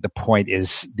matter. I think the point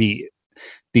is the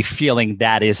feeling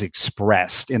that is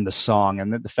expressed in the song,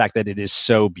 and the fact that it is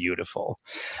so beautiful.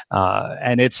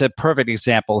 And it's a perfect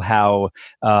example how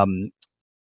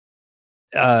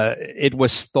it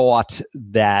was thought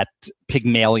that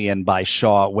Pygmalion by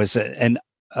Shaw was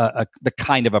the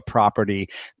kind of a property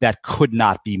that could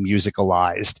not be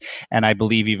musicalized. And I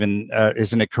believe even,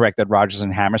 isn't it correct that Rodgers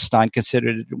and Hammerstein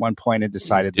considered it at one point and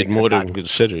decided they more than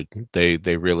considered. They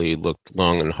really looked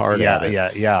long and hard at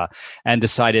it. Yeah. And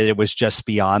decided it was just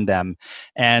beyond them.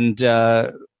 And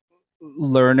Lerner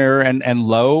and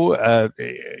Lowe,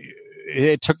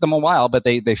 it took them a while, but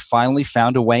they finally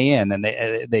found a way in, and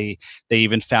they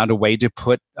even found a way to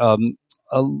put a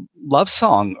love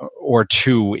song or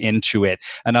two into it.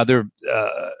 Another,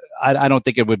 I don't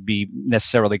think it would be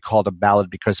necessarily called a ballad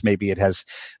because maybe it has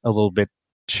a little bit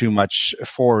too much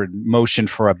forward motion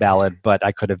for a ballad, but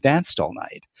I Could Have Danced All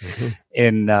Night,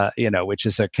 which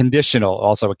is a conditional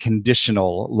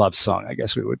love song, I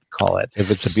guess we would call it.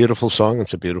 If it's a beautiful song,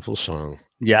 it's a beautiful song.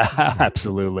 Yeah,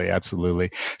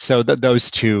 absolutely. So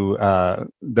those two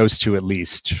at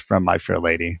least from My Fair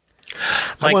Lady.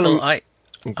 Michael,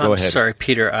 I'm sorry,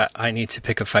 Peter. I need to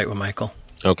pick a fight with Michael.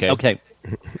 Okay.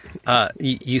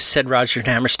 You said Roger and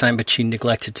Hammerstein, but you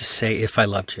neglected to say If I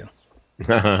Loved You.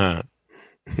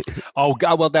 Oh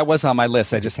God! Well, that was on my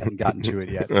list. I just haven't gotten to it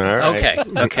yet. Right.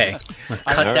 Okay.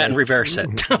 Cut that and reverse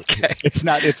it. Okay. It's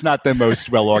not the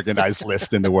most well organized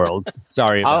list in the world.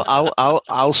 Sorry.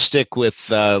 I'll stick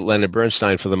with Leonard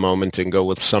Bernstein for the moment and go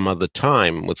with Some Other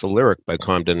Time with the lyric by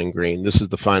Comden and Green. This is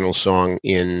the final song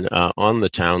in On the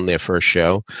Town, their first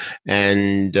show,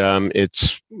 and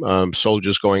it's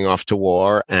soldiers going off to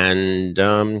war, and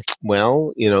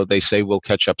they say we'll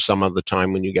catch up some other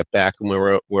time when you get back,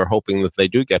 and we're hoping that they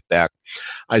do get back.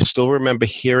 I still remember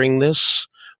hearing this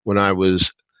when I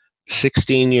was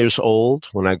 16 years old,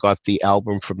 when I got the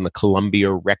album from the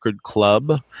Columbia Record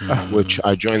Club, which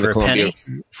I joined the Columbia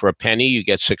for a penny. You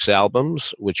get 6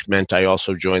 albums, which meant I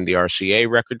also joined the RCA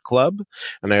Record Club,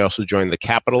 and I also joined the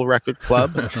Capitol Record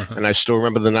Club. And I still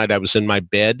remember the night I was in my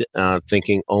bed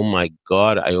thinking, oh my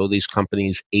God, I owe these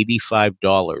companies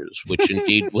 $85, which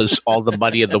indeed was all the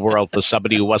money in the world for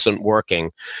somebody who wasn't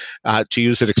working. To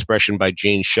use an expression by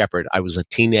Gene Shepard, I was a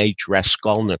teenage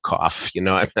Raskolnikov.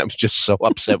 I was just so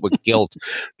upset with guilt.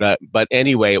 But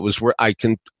anyway, it was where I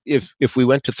can, if we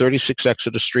went to 36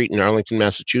 Exeter Street in Arlington,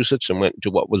 Massachusetts, and went to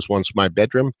what was once my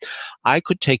bedroom, I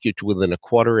could take you to within a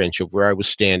quarter inch of where I was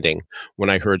standing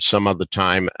when I heard Some Other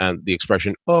Time and the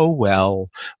expression, oh, well,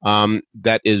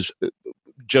 that's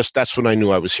when I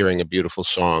knew I was hearing a beautiful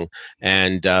song.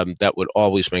 And that would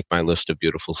always make my list of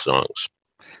beautiful songs.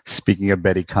 Speaking of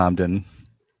Betty Comden.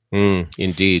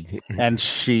 Indeed. And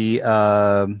she,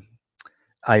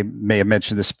 I may have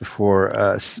mentioned this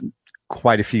before,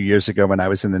 quite a few years ago when I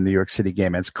was in the New York City Gay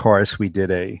Men's Chorus, we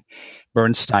did a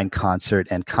Bernstein concert,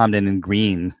 and Comden and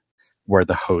Green were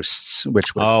the hosts,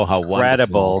 which was how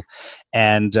incredible.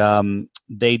 wonderful. And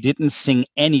they didn't sing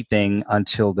anything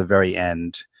until the very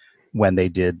end when they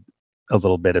did a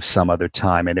little bit of Some Other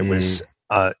Time. And it was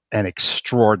an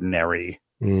extraordinary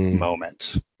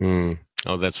moment.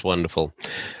 Oh, that's wonderful.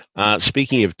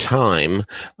 Speaking of time,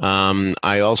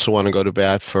 I also want to go to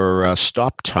bat for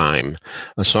Stop Time,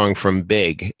 a song from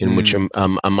Big, in which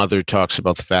a mother talks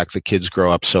about the fact that kids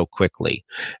grow up so quickly.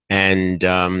 And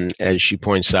as she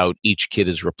points out, each kid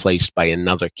is replaced by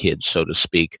another kid, so to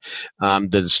speak, that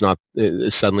it's not,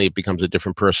 suddenly it becomes a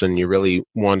different person. You really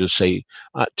want to say,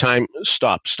 time,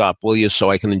 stop, will you, so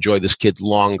I can enjoy this kid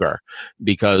longer,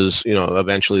 because,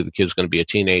 eventually the kid's going to be a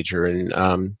teenager.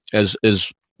 And as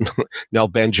Nell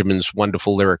Benjamin's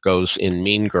wonderful lyric goes in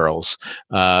Mean Girls,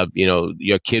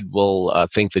 your kid will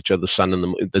think that you're the sun and the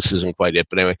moon. This isn't quite it,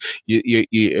 but anyway,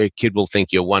 your kid will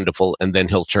think you're wonderful, and then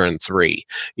he'll turn 3.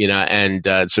 And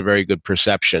it's a very good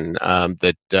perception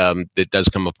that there does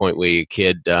come a point where your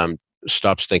kid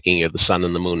stops thinking you're the sun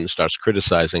and the moon and starts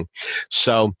criticizing.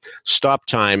 So Stop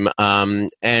Time.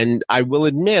 And I will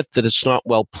admit that it's not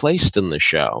well placed in the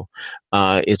show.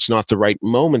 It's not the right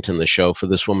moment in the show for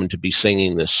this woman to be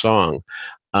singing this song.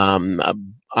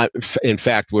 In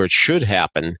fact, where it should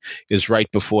happen is right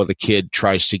before the kid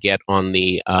tries to get on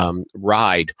the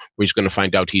ride, where he's going to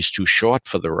find out he's too short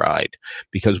for the ride.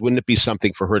 Because wouldn't it be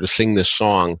something for her to sing this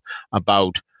song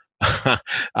about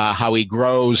how he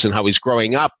grows and how he's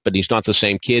growing up, but he's not the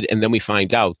same kid. And then we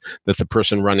find out that the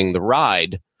person running the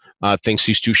ride thinks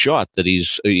he's too short, that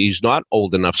he's not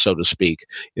old enough, so to speak,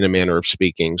 in a manner of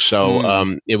speaking.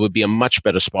 So it would be a much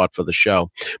better spot for the show.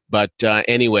 But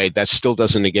anyway, that still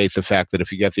doesn't negate the fact that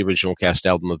if you get the original cast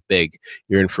album of Big,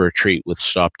 you're in for a treat with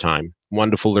Stop Time.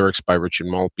 Wonderful lyrics by Richard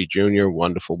Maltby Jr.,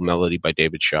 wonderful melody by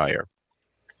David Shire.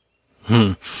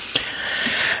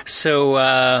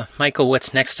 So, Michael,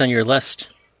 what's next on your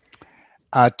list?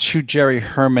 2 Jerry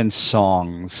Herman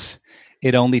songs.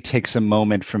 It Only Takes a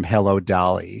Moment from Hello,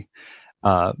 Dolly.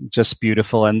 Just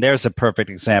beautiful. And there's a perfect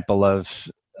example of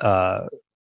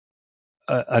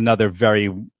another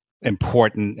very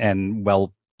important and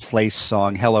well-placed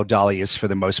song. Hello, Dolly is, for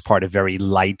the most part, a very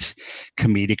light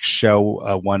comedic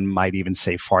show. One might even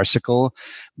say farcical.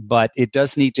 But it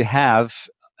does need to have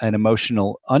an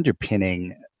emotional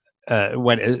underpinning,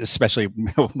 especially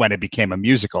when it became a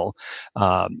musical.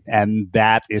 And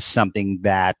that is something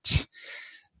that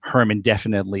Herman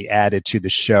definitely added to the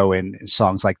show in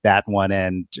songs like that one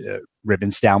and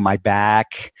Ribbons Down My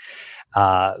Back.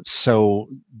 So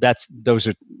those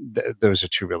are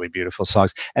 2 really beautiful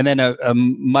songs. And then a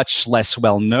much less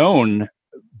well-known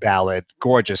ballad,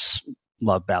 gorgeous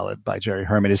love ballad by Jerry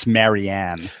Herman, is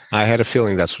Marianne. I had a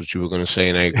feeling that's what you were going to say,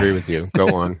 and I agree with you.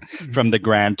 Go on. From the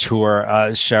Grand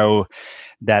Tour show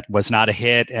that was not a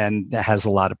hit and has a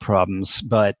lot of problems,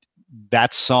 but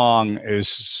that song is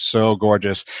so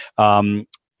gorgeous.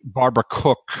 Barbara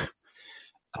Cook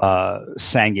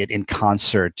sang it in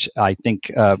concert. I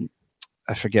think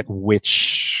I forget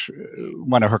which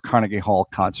one of her Carnegie Hall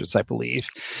concerts, I believe,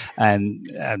 and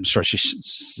I'm sure she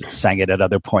sang it at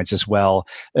other points as well.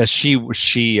 She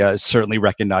certainly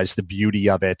recognized the beauty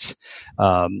of it.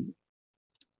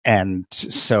 And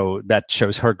so that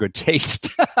shows her good taste.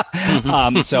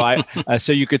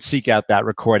 So you could seek out that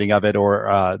recording of it,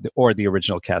 or the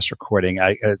original cast recording.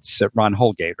 It's Ron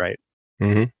Holgate, right?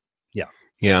 Mm-hmm.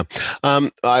 Yeah.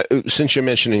 Since you're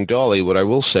mentioning Dolly, what I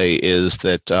will say is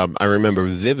that I remember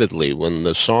vividly when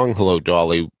the song "Hello,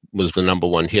 Dolly" was the number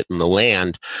 1 hit in the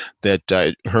land, that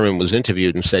Herman was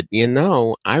interviewed and said,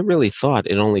 I really thought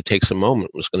It Only Takes a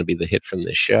Moment was going to be the hit from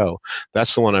this show.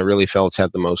 That's the one I really felt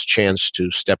had the most chance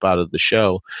to step out of the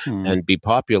show and be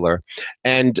popular.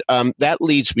 And that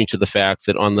leads me to the fact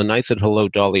that on the night that Hello,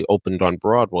 Dolly opened on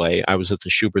Broadway, I was at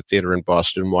the Shubert Theater in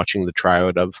Boston watching the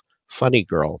tryout of Funny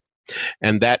Girl.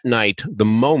 And that night, the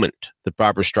moment that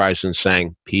Barbra Streisand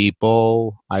sang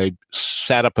 "People," I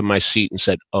sat up in my seat and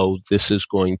said, oh, this is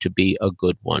going to be a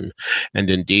good one. And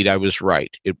indeed, I was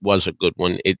right. It was a good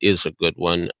one. It is a good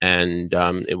one. And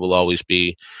it will always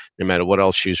be, no matter what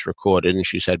else she's recorded. And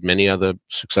she's had many other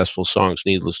successful songs,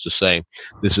 needless to say.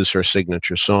 This is her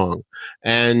signature song.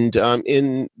 And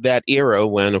in that era,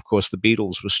 when, of course, the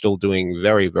Beatles were still doing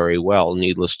very, very well,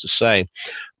 needless to say,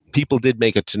 people did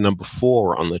make it to number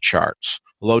 4 on the charts.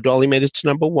 Hello, Dolly made it to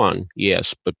number 1,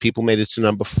 yes, but people made it to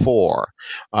number 4,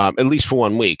 at least for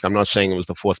 1 week. I'm not saying it was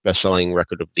the 4th best-selling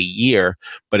record of the year,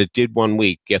 but it did 1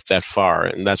 week get that far,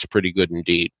 and that's pretty good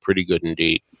indeed. Pretty good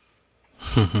indeed.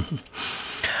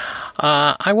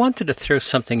 I wanted to throw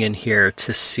something in here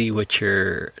to see what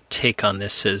your take on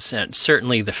this is. And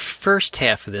certainly the first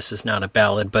half of this is not a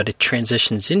ballad, but it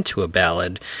transitions into a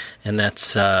ballad, and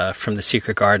that's from The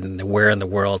Secret Garden, the Where in the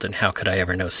World and How Could I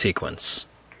Ever Know sequence.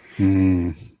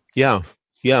 Yeah.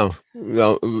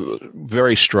 Well,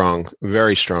 very strong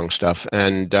stuff.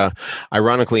 And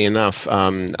ironically enough,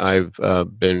 I've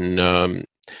been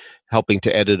helping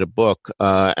to edit a book,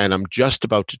 and I'm just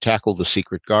about to tackle The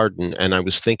Secret Garden. And I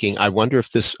was thinking, I wonder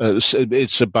if this,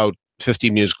 it's about 50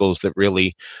 musicals that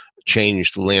really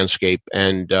changed the landscape.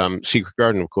 And Secret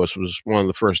Garden, of course, was one of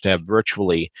the first to have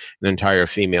virtually an entire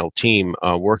female team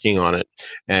working on it.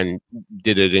 And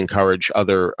did it encourage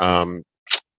other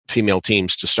female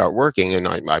teams to start working? And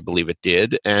I believe it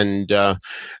did. And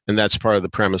that's part of the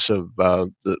premise of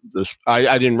this.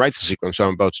 I didn't write the sequence, so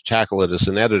I'm about to tackle it as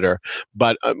an editor.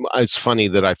 But it's funny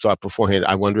that I thought beforehand,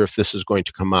 I wonder if this is going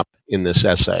to come up in this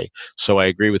essay. So I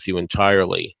agree with you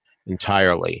entirely.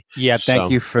 Yeah,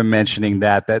 thank you for mentioning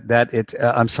that.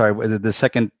 I'm sorry. The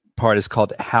second part is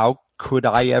called "How Could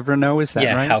I Ever Know?" Is that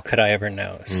right? Yeah, How Could I Ever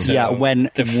Know? So yeah, when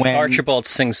Archibald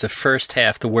sings the first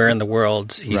half, the Where in the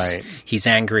World, he's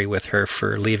angry with her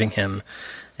for leaving him,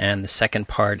 and the second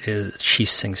part is she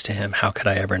sings to him, How Could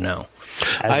I Ever Know?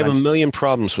 I have a million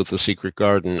problems with The Secret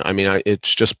Garden. I mean,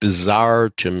 it's just bizarre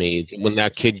to me when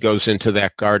that kid goes into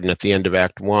that garden at the end of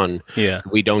Act 1. Yeah.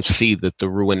 We don't see the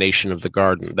ruination of the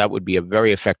garden. That would be a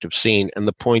very effective scene. And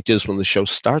the point is, when the show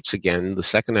starts again, the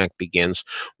second act begins,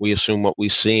 we assume what we're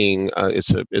seeing,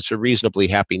 it's a reasonably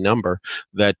happy number,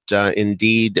 that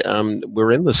indeed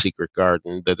we're in the secret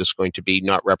garden, that is going to be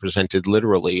not represented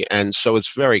literally. And so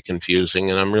it's very confusing,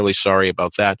 and I'm really sorry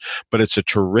about that. But it's a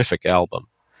terrific album.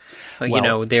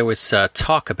 Well, there was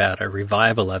talk about a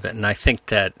revival of it, and I think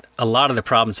that a lot of the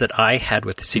problems that I had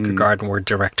with The Secret Garden were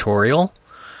directorial,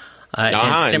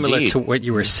 and similar indeed. to what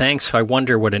you were saying, so I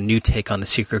wonder what a new take on The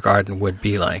Secret Garden would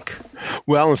be like.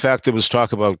 Well, in fact, there was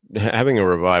talk about having a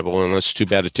revival, and that's too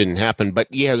bad it didn't happen. But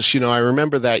yes, I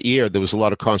remember that year there was a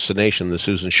lot of consternation that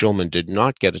Susan Schulman did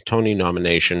not get a Tony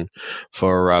nomination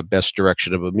for Best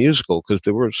Direction of a Musical, because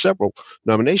there were several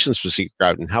nominations for Secret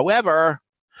Garden. However,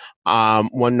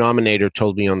 one nominator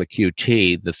told me on the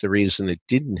QT that the reason it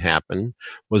didn't happen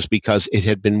was because it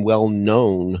had been well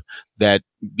known that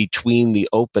between the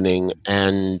opening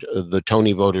and the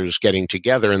Tony voters getting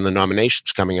together and the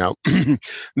nominations coming out,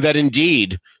 that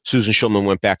indeed Susan Schulman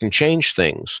went back and changed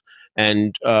things.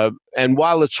 And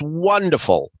while it's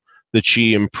wonderful that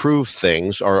she improved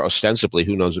things, or ostensibly,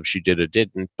 who knows if she did or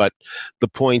didn't, but the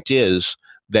point is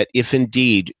that if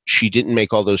indeed she didn't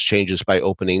make all those changes by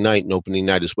opening night, and opening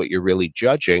night is what you're really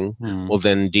judging, well,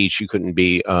 then indeed she couldn't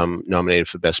be nominated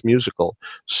for Best Musical.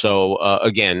 So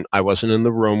again, I wasn't in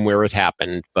the room where it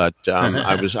happened, but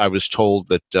I was told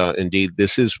that indeed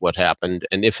this is what happened,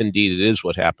 and if indeed it is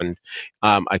what happened,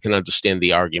 I can understand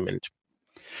the argument.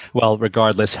 Well,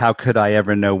 regardless, How Could I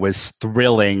Ever Know was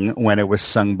thrilling when it was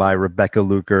sung by Rebecca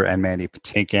Luker and Mandy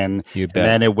Patinkin. You bet. And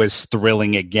then it was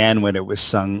thrilling again when it was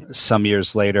sung some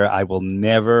years later. I will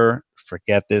never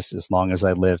forget this as long as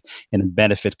I live, in a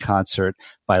benefit concert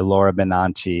by Laura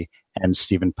Benanti and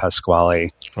Stephen Pasquale.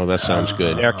 Oh, that sounds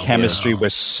good. Their chemistry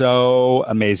was so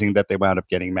amazing that they wound up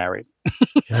getting married.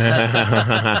 And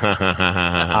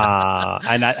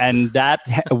that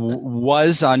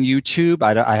was on YouTube.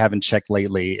 I haven't checked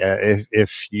lately.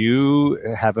 If you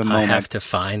have a moment, I have to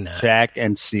find that. Check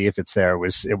and see if it's there.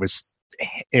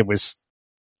 It was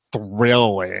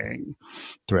thrilling.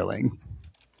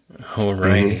 All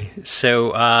right.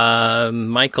 So,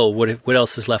 Michael, what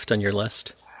else is left on your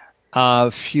list?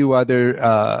 A few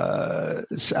other,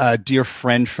 Dear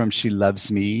Friend from She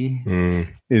Loves Me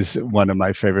is one of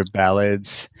my favorite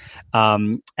ballads.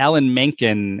 Alan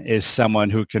Menken is someone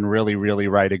who can really, really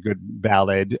write a good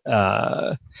ballad.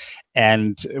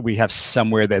 And we have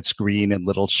Somewhere That's Green and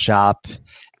Little Shop.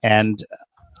 And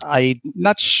I'm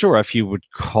not sure if you would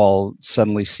call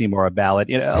Suddenly Seymour a ballad.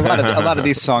 A lot of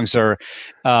these songs are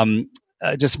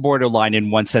just borderline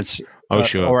in one sense. Oh,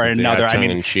 sure. Or another. I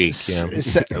mean, in cheek, yeah.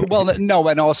 Well, no,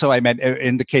 and also I meant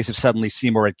in the case of Suddenly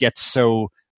Seymour, it gets so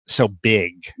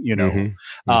big,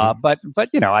 But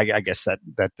I guess that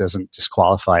doesn't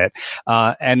disqualify it.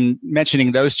 And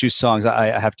mentioning those two songs,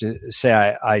 I have to say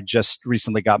I just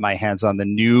recently got my hands on the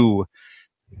new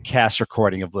cast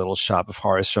recording of Little Shop of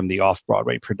Horrors from the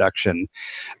off-Broadway production.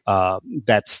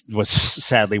 That was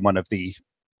sadly one of the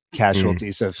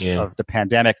casualties of the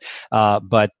pandemic.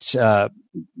 But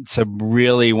some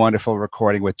really wonderful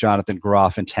recording with Jonathan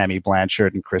Groff and Tammy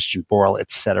Blanchard and Christian Borle,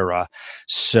 etc.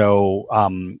 So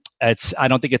I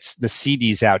don't think the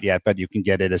CD's out yet, but you can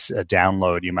get it as a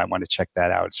download. You might want to check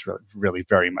that out. It's really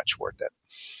very much worth it.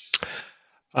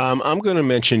 I'm going to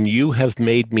mention "You Have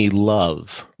Made Me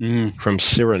Love" from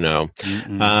Cyrano.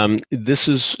 This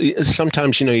is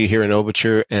sometimes, you hear an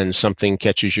overture and something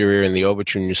catches your ear in the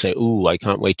overture and you say, "Ooh, I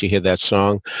can't wait to hear that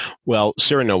song." Well,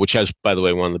 Cyrano, which has, by the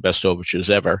way, one of the best overtures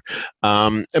ever.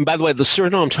 And by the way, the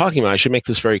Cyrano I'm talking about, I should make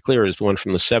this very clear, is the one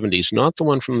from the 70s, not the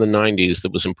one from the 90s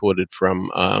that was imported from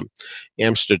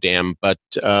Amsterdam, but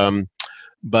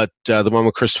the one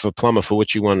with Christopher Plummer, for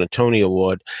which he won a Tony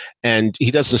Award. And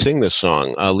he doesn't sing this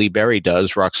song. Lee Berry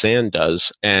does, Roxanne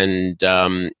does, and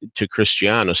to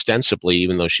Christiane, ostensibly,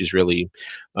 even though she's really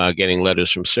getting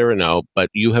letters from Cyrano. But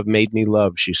 "You Have Made Me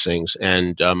Love," she sings.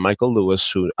 And Michael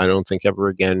Lewis, who I don't think ever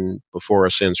again before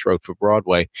or since wrote for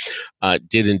Broadway,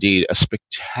 did indeed a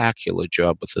spectacular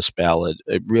job with this ballad.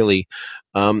 It really,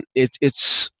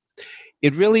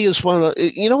 it really is one of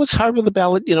the, what's hard with the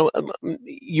ballad?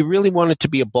 You really want it to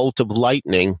be a bolt of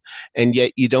lightning, and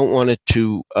yet you don't want it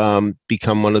to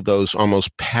become one of those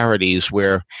almost parodies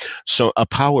a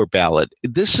power ballad.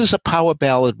 This is a power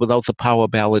ballad without the power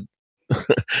ballad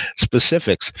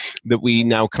specifics that we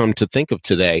now come to think of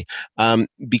today,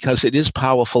 because it is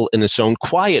powerful in its own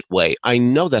quiet way. I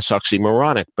know that's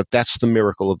oxymoronic, but that's the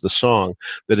miracle of the song,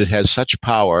 that it has such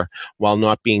power while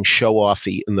not being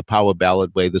show-offy in the power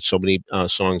ballad way that so many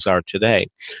songs are today.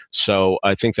 So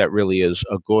I think that really is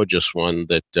a gorgeous one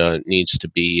that needs to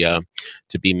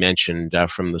be mentioned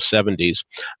from the 70s.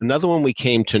 Another one we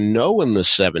came to know in the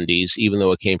 70s, even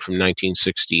though it came from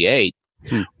 1968,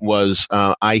 was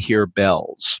 "I Hear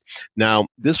Bells." Now,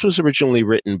 this was originally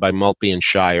written by Maltby and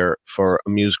Shire for a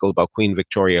musical about Queen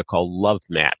Victoria called Love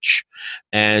Match.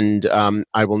 And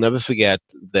I will never forget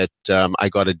that I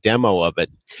got a demo of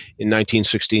it in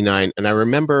 1969, and I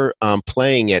remember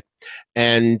playing it,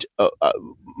 and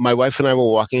my wife and I were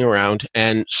walking around,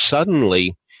 and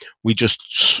suddenly we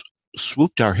just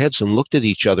swooped our heads and looked at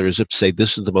each other as if to say,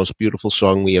 "This is the most beautiful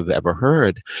song we have ever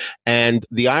heard." And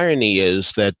the irony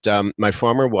is that my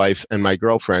former wife and my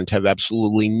girlfriend have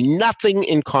absolutely nothing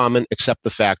in common except the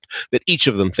fact that each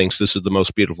of them thinks this is the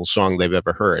most beautiful song they've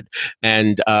ever heard.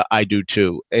 And I do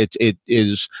too. It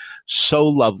is so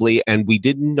lovely, and we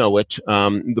didn't know it.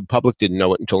 The public didn't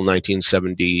know it until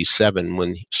 1977,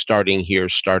 when Starting Here,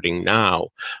 Starting Now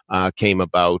came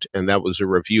about, and that was a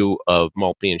review of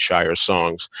Maltby and Shire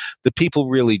songs that people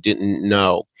really didn't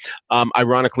know.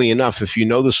 Ironically enough, if you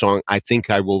know the song, I think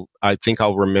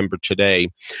I'll remember today.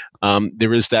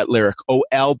 There is that lyric, "Oh,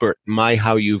 Albert, my,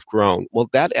 how you've grown." Well,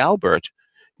 that Albert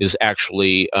is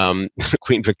actually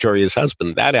Queen Victoria's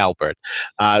husband, that Albert.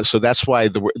 So that's why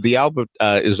the Albert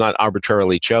is not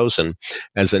arbitrarily chosen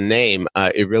as a name.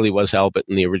 It really was Albert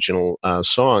in the original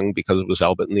song, because it was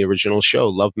Albert in the original show,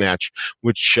 Love Match,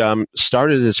 which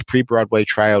started as a pre-Broadway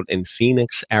tryout in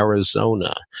Phoenix,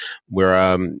 Arizona,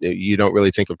 where you don't really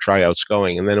think of tryouts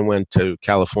going. And then it went to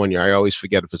California. I always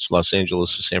forget if it's Los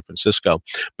Angeles or San Francisco,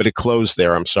 but it closed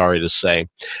there, I'm sorry to say.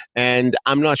 And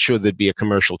I'm not sure there'd be a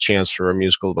commercial chance for a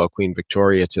musical about Queen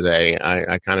Victoria today.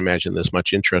 I can't imagine there's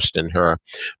much interest in her,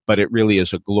 but it really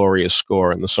is a glorious score,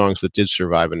 and the songs that did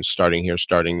survive and Starting Here,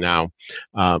 Starting Now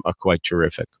are quite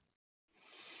terrific.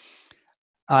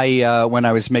 When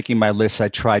I was making my list, I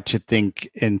tried to think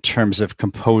in terms of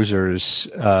composers,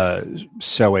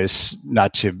 so as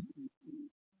not to,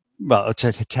 well,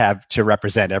 to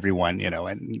represent everyone,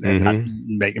 and not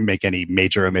make any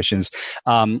major omissions.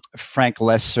 Frank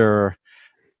Lesser,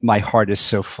 "My Heart Is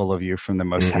So Full of You" from The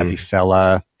Most Happy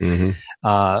Fella.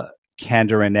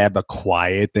 Candor and Ebb, "A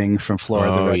Quiet Thing" from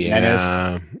Flora the Red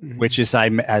Menace, which is,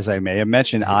 as I may have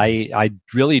mentioned, I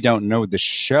really don't know the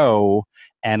show,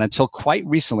 and until quite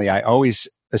recently, I always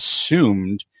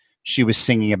assumed she was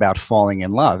singing about falling in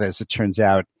love. As it turns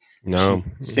out, no,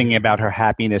 singing about her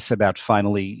happiness about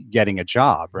finally getting a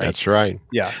job, right? That's right.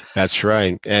 Yeah, that's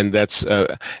right. And that's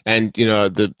the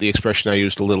expression I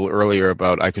used a little earlier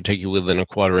about I could take you within a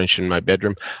quarter inch in my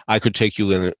bedroom. I could take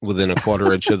you within a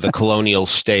quarter inch of the Colonial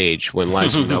Stage when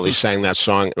Liza Minnelli sang that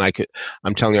song, and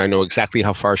I'm telling you, I know exactly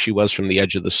how far she was from the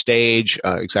edge of the stage,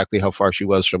 exactly how far she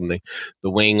was from the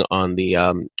wing on the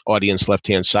audience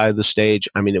left-hand side of the stage.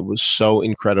 I mean, it was so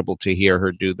incredible to hear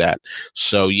her do that.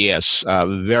 So yes,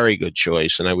 very good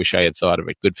choice, and I wish I had thought of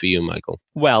it. Good for you, Michael.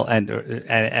 Well,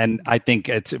 and I think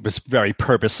it was very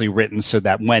purposely written so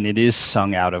that when it is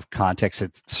sung out of context,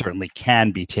 it certainly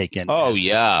can be taken as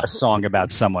a song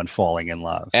about someone falling in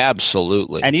love.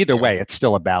 Absolutely. And either way, it's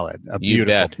still a ballad, a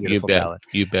beautiful ballad.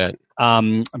 You bet.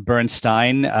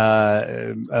 Bernstein,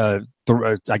 I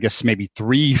guess maybe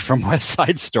 3 from West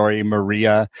Side Story,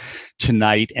 Maria,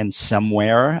 Tonight, and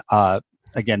Somewhere.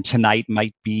 Again, Tonight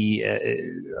might be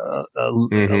a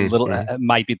little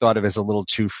might be thought of as a little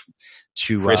too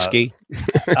risky.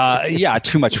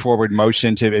 Too much forward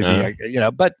motion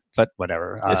to but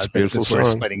whatever. It's a beautiful song. We're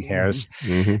splitting hairs.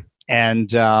 And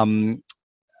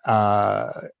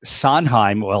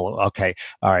Sondheim, well, okay,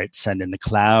 all right, Send in the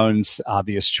Clowns,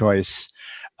 obvious choice.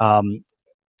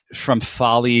 From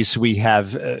Follies, we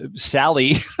have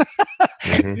Sally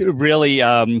really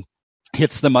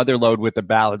hits the mother load with the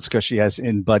ballads because she has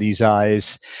In Buddy's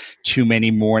Eyes, Too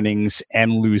Many Mornings,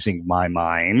 and Losing My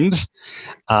Mind.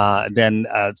 Then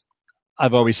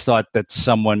I've always thought that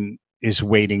Someone Is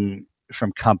Waiting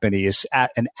from Company is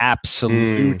an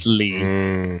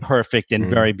absolutely perfect and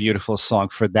very beautiful song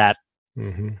for that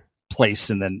place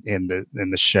in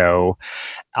the show.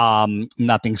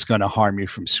 Nothing's Gonna Harm You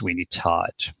from Sweeney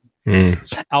Todd.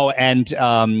 Oh, and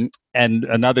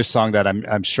another song that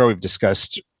I'm sure we've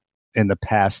discussed in the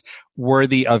past,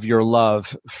 Worthy of Your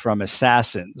Love from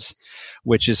Assassins,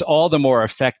 which is all the more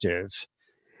effective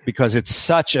because it's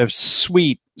such a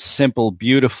sweet, simple,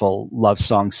 beautiful love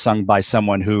song sung by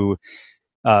someone who,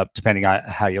 depending on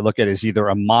how you look at it, is either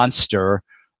a monster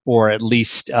or at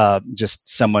least just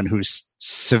someone who's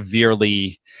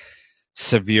severely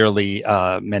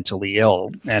mentally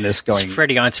ill and is going. It's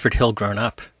Freddie Einsford Hill grown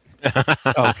up.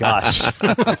 Oh gosh. To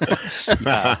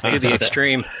the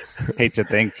extreme. Hate to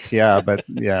think, but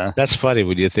yeah. That's funny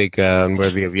when you think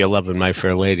Worthy of Your Love and My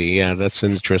Fair Lady. Yeah, that's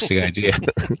an interesting idea.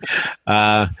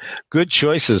 Good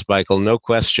choices, Michael, no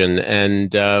question.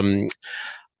 And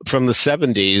from the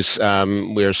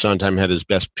 70s, where Sondheim had his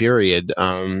best period,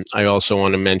 I also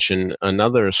want to mention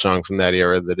another song from that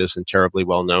era that isn't terribly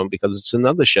well known because it's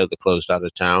another show that closed out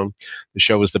of town. The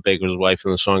show was The Baker's Wife,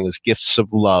 and the song is Gifts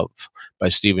of Love by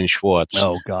Stephen Schwartz.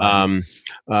 Oh, God.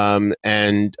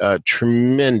 And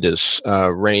tremendous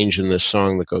range in this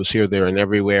song that goes here, there, and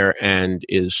everywhere and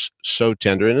is so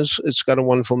tender. And it's got a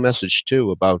wonderful message,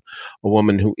 too, about a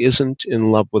woman who isn't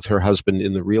in love with her husband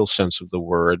in the real sense of the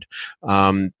word.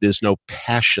 There's no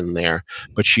passion there,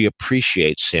 but she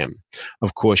appreciates him.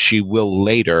 Of course, she will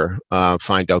later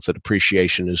find out that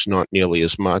appreciation is not nearly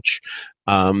as much.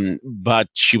 But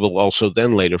she will also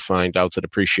then later find out that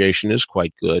appreciation is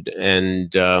quite good and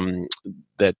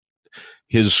that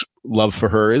his love for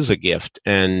her is a gift.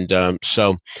 And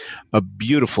so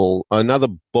another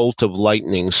bolt of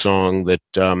lightning song that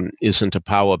isn't a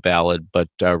power ballad, but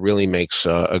really makes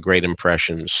a great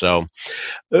impression. So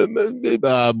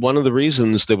one of the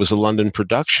reasons there was a London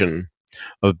production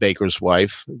of Baker's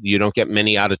Wife, you don't get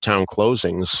many out-of-town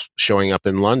closings showing up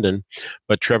in London,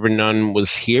 but Trevor Nunn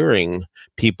was hearing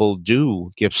people do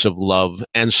Gifts of Love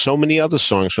and so many other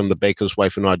songs from The Baker's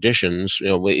Wife in auditions.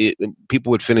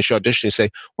 People would finish auditioning and say,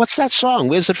 "What's that song?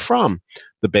 Where's it from?"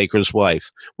 The Baker's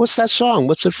Wife. "What's that song?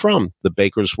 What's it from?" The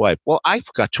Baker's Wife. Well, I've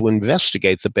got to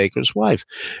investigate The Baker's Wife.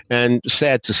 And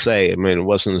sad to say, I mean, it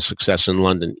wasn't a success in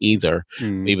London either,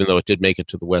 even though it did make it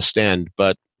to the West End.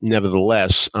 But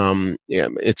nevertheless,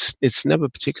 it's never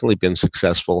particularly been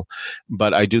successful,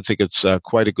 but I do think it's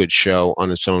quite a good show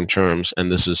on its own terms,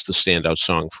 and this is the standout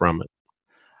song from it.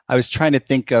 I was trying to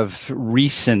think of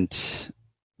recent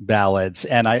ballads,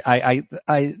 and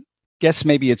I guess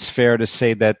maybe it's fair to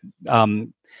say that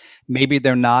maybe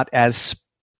they're not as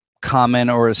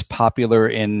common or as popular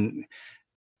in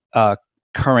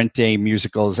current day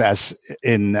musicals as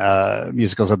in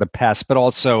musicals of the past, but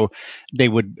also they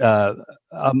would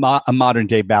a modern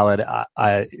day ballad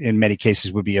in many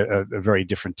cases would be a very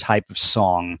different type of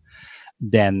song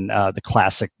than the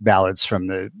classic ballads from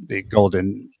the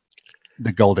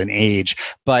golden age.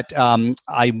 But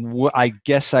I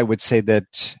guess I would say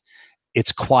that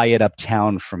It's Quiet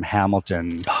Uptown from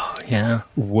Hamilton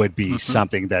would be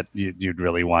something that you'd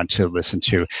really want to listen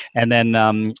to. And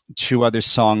then 2 other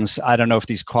songs, I don't know if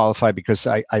these qualify because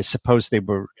I suppose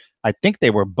I think they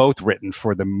were both written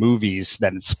for the movies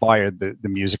that inspired the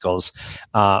musicals.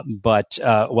 But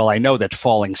I know that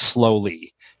Falling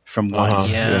Slowly from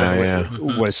Once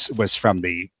was from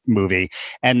the movie.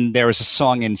 And there was a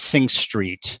song in Sing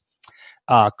Street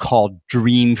called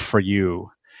Dream for You.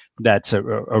 That's a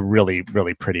really,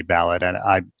 really pretty ballad.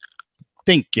 And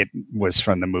think it was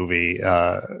from the movie,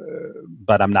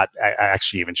 but I'm not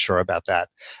actually even sure about that.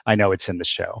 I know it's in the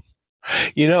show.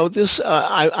 This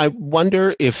I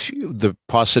wonder if the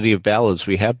paucity of ballads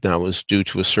we have now is due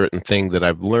to a certain thing that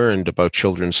I've learned about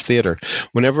children's theater.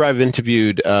 Whenever I've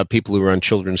interviewed people who run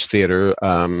children's theater,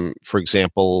 for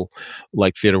example,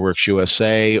 like TheaterWorks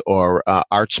USA or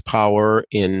Arts Power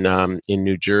in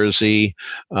New Jersey,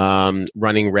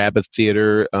 running Rabbit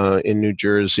Theater in New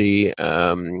Jersey,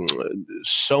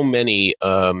 so many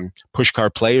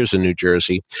pushcart players in New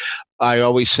Jersey. I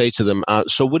always say to them,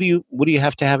 so what do you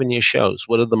have to have in your shows?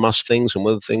 What are the must things and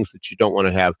what are the things that you don't want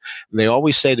to have? And they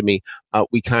always say to me,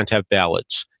 we can't have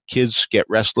ballads. Kids get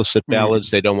restless at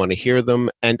ballads. They don't want to hear them.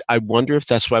 And I wonder if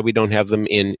that's why we don't have them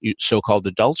in so-called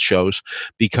adult shows,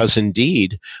 because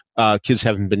indeed, kids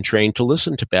haven't been trained to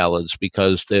listen to ballads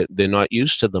because they're not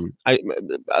used to them.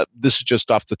 This is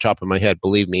just off the top of my head,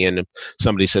 believe me. And if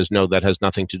somebody says, no, that has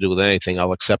nothing to do with anything,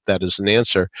 I'll accept that as an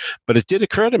answer. But it did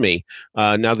occur to me,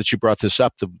 now that you brought this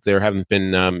up, that there haven't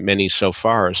been many so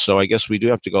far. So I guess we do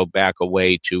have to go back a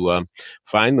way to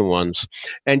find the ones.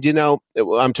 And,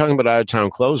 I'm talking about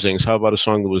out-of-town closings. How about a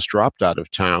song that was dropped out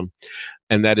of town?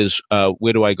 And that is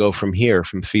Where Do I Go From Here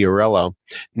from Fiorello.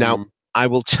 Now, I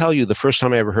will tell you, the first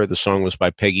time I ever heard the song was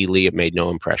by Peggy Lee. It made no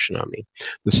impression on me.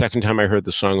 The second time I heard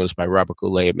the song was by Robert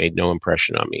Goulet. It made no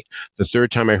impression on me. The third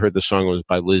time I heard the song was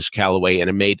by Liz Callaway, and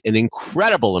it made an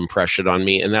incredible impression on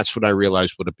me. And that's when I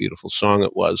realized what a beautiful song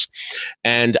it was.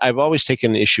 And I've always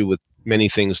taken issue with many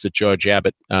things that George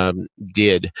Abbott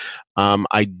did.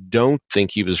 I don't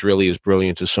think he was really as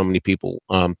brilliant as so many people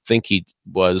think he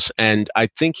was. And I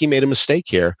think he made a mistake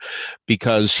here,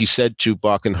 because he said to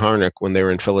Bach and Harnick when they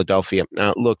were in Philadelphia,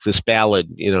 look, this ballad,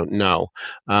 no.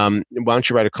 Why don't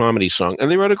you write a comedy song? And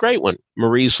they wrote a great one,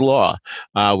 Marie's Law,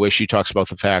 where she talks about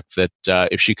the fact that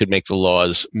if she could make the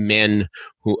laws, men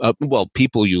who,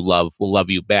 people you love will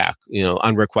love you back.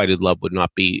 Unrequited love would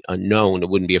not be known. It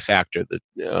wouldn't be a factor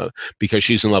that because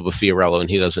she's in love with Fiorello and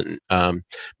he doesn't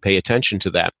pay attention to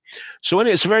that. So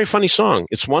anyway, it's a very funny song.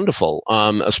 It's wonderful,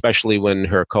 especially when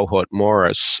her cohort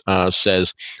Morris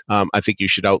says, I think you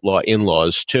should outlaw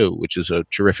in-laws too, which is a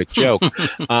terrific joke.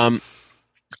 But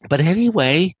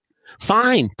anyway,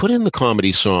 fine, put in the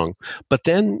comedy song. But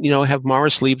then, have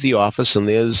Morris leave the office and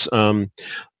there's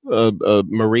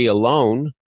Marie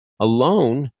alone,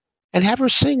 and have her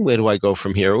sing Where Do I Go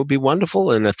From Here? It would be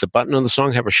wonderful. And at the button on the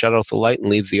song, have her shut off the light and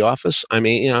leave the office. I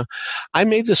mean, I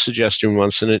made this suggestion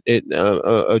once, and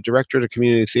a director at a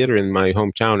community theater in my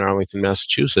hometown, Arlington,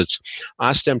 Massachusetts,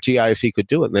 asked MTI if he could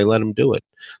do it, and they let him do it.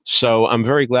 So I'm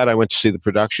very glad I went to see the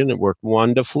production. It worked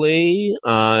wonderfully.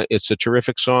 It's a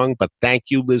terrific song, but thank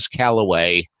you, Liz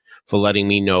Callaway, for letting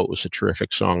me know it was a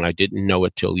terrific song. I didn't know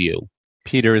it till you.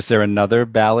 Peter, is there another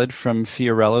ballad from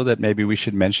Fiorello that maybe we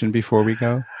should mention before we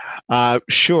go?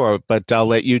 Sure, but I'll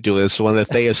let you do it. It's the one that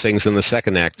Thea sings in the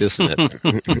second act, isn't it?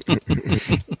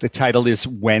 The title is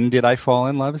When Did I Fall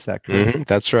in Love? Is that correct?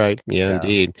 That's right. Yeah,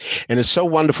 indeed. And it's so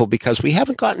wonderful because we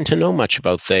haven't gotten to know much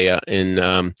about Thea in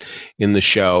the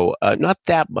show. Not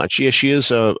that much. Yeah, she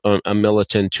is a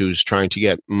militant who's trying to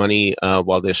get money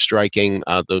while they're striking.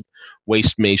 The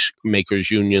Waste Makers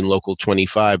Union Local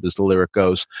 25, as the lyric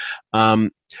goes.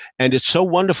 And it's so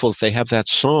wonderful if they have that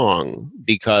song,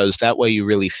 because that way you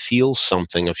really feel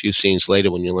something a few scenes later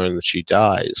when you learn that she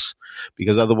dies,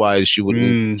 because otherwise you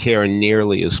wouldn't care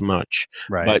nearly as much.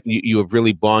 Right. But you have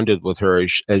really bonded with her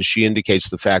as she indicates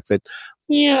the fact that,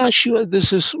 yeah,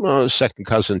 this is second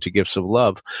cousin to Gifts of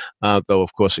Love, though,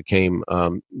 of course, it came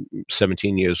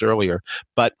 17 years earlier.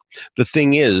 But the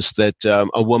thing is that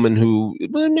a woman who,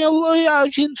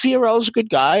 Fiorello's a good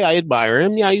guy. I admire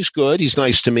him. Yeah, he's good. He's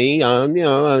nice to me.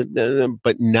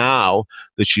 But now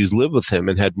that she's lived with him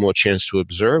and had more chance to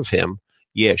observe him,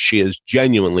 yes, she has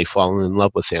genuinely fallen in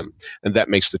love with him. And that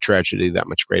makes the tragedy that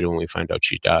much greater when we find out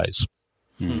she dies.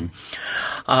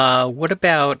 What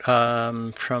about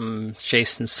from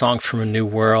Jason's Song from a New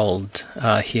World?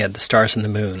 He had The Stars and the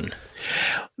Moon.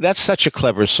 That's such a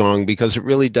clever song because it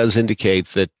really does indicate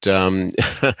that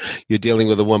you're dealing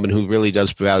with a woman who really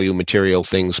does value material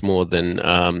things more than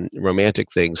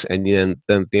romantic things. And then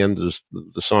at the end of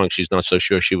the song, she's not so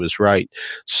sure she was right.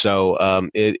 So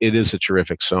it is a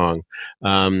terrific song.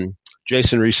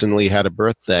 Jason recently had a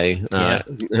birthday,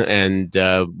 and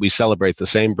we celebrate the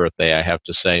same birthday, I have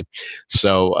to say.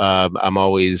 So I'm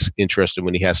always interested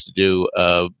when he has to do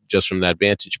just from that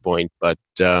vantage point. But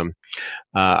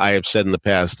I have said in the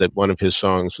past that one of his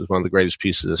songs is one of the greatest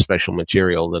pieces of special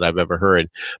material that I've ever heard.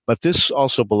 But this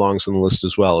also belongs on the list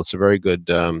as well. It's a very good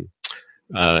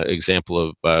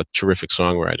example of terrific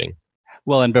songwriting.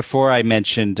 Well, and before I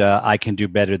mentioned I Can Do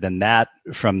Better Than That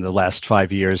from the last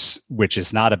 5 years, which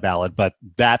is not a ballad, but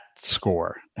that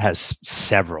score has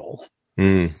several.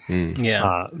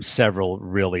 Several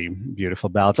really beautiful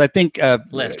ballads. I think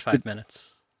last 5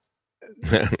 minutes.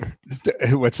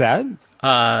 What's that?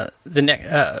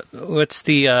 What's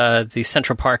the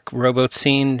Central Park rowboat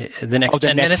scene? The next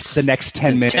 10 minutes. The next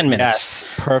 10 minutes. 10 minutes. Yes,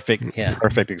 perfect. Yeah.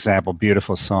 Perfect example.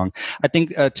 Beautiful song. I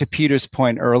think to Peter's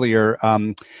point earlier,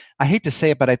 I hate to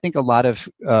say it, but I think a lot of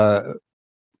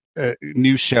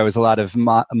new shows, a lot of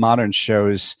modern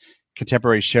shows,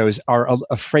 contemporary shows, are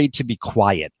afraid to be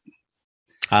quiet.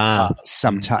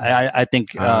 Sometimes I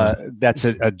think that's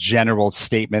a general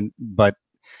statement,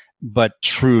 but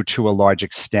true to a large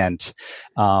extent.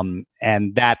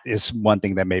 And that is one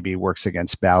thing that maybe works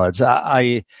against ballads.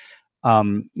 That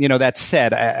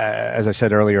said, as I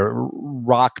said earlier,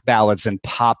 rock ballads and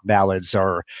pop ballads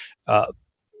are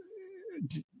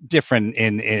different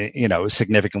in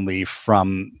significantly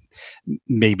from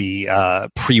maybe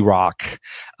pre-rock.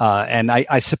 And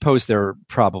I suppose there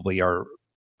probably are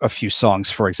a few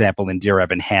songs, for example, in Dear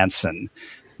Evan Hansen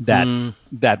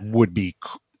that would be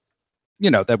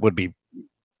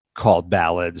called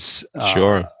ballads.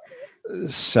 Sure.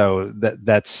 So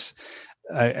that's,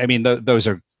 I mean, those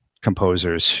are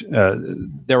composers.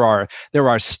 There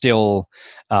are still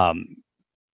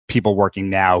people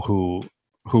working now who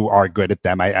are good at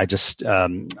them. I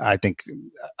think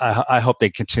I hope they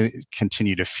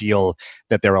continue to feel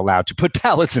that they're allowed to put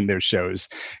ballads in their shows,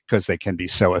 because they can be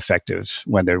so effective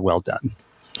when they're well done.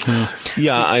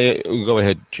 Yeah, go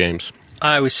ahead, James.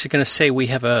 I was going to say we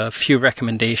have a few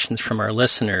recommendations from our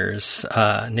listeners.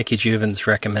 Nikki Juvens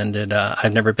recommended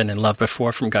I've Never Been in Love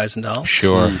Before from Guys and Dolls.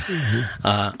 Sure.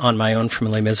 On My Own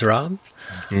from Les Miserables.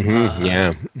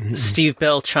 Steve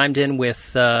Bell chimed in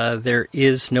with There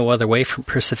Is No Other Way from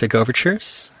Pacific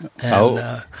Overtures.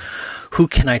 And Who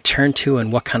Can I Turn To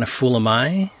and What Kind of Fool Am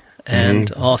I?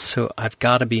 And also I've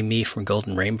Gotta Be Me from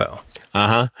Golden Rainbow.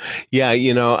 Yeah,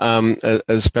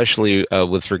 especially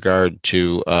with regard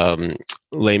to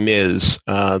Les Mis,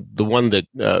 the one that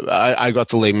I got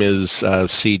the Les Mis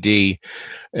CD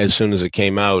as soon as it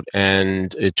came out,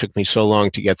 and it took me so long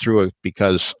to get through it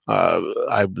because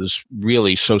I was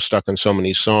really so stuck on so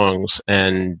many songs,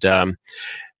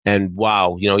 and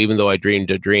wow, even though I Dreamed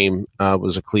a Dream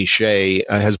was a cliche,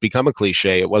 has become a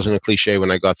cliche. It wasn't a cliche when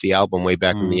I got the album way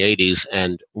back in the 80s,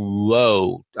 and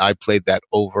I played that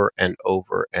over and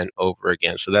over and over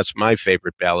again. So that's my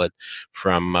favorite ballad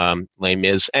from Les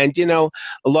Mis. And, a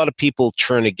lot of people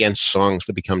turn against songs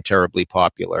that become terribly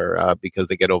popular because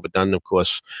they get overdone. Of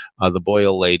course, the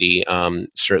Boyle Lady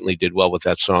certainly did well with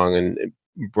that song and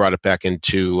brought it back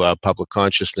into public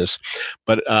consciousness.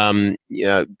 But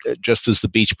just as the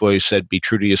Beach Boys said, be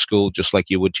true to your school just like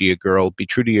you would to your girl, be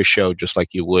true to your show just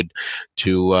like you would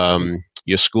to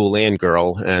your school and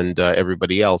girl and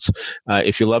everybody else.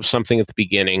 If you love something at the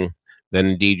beginning, then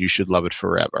indeed you should love it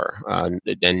forever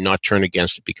and not turn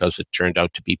against it because it turned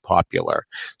out to be popular.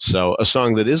 So a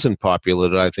song that isn't popular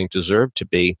that I think deserved to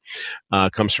be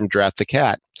comes from Drat the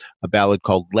Cat, a ballad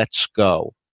called Let's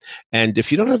Go. And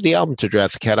if you don't have the album to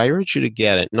Drat the Cat, I urge you to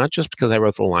get it, not just because I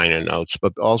wrote the liner notes,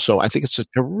 but also I think it's a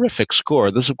terrific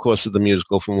score. This, of course, is the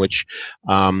musical from which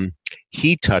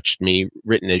He Touched Me,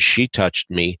 written as She Touched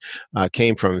Me,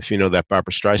 came from, if you know that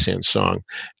Barbra Streisand song.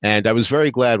 And I was very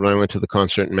glad when I went to the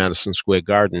concert in Madison Square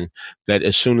Garden that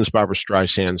as soon as Barbra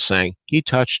Streisand sang He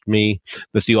Touched Me,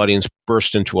 that the audience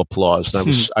burst into applause.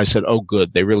 And I said, oh,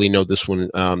 good. They really know this one.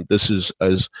 This is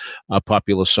as a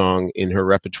popular song in her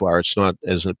repertoire. It's not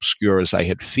as obscure as I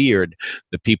had feared.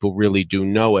 The people really do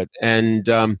know it. And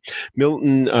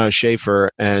Milton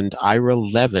Schaefer and Ira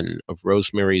Levin of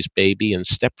Rosemary's Baby and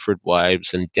Stepford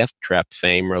Wives and Death Trap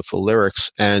fame wrote the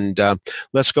lyrics. And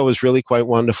Let's Go is really quite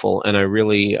wonderful. And I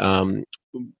really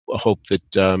hope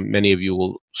that many of you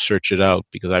will search it out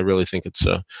because I really think it's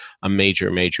a major,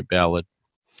 major ballad.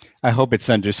 I hope it's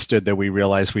understood that we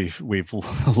realize we've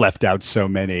left out so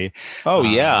many. Oh,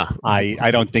 yeah.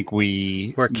 I don't think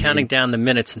we're counting down the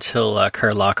minutes until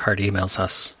Kurt Lockhart emails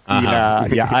us.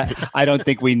 I don't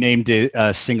think we named it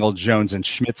a single Jones and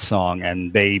Schmidt song,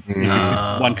 and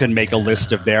one could make a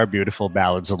list of their beautiful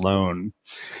ballads alone.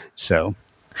 So,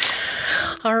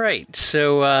 all right.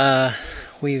 So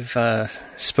we've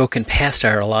spoken past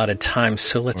our allotted time,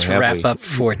 so let's wrap up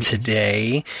for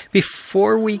today.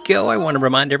 Before we go, I want to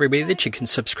remind everybody that you can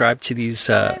subscribe to these.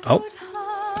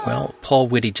 Paul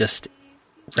Whitty just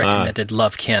recommended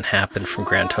 "Love Can't Happen" from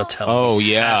Grand Hotel. Oh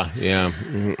yeah.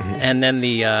 And then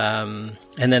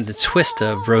the twist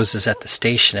of "Roses at the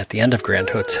Station" at the end of Grand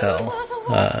Hotel.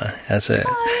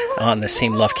 on the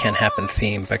same Love Can't Happen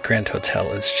theme, but Grand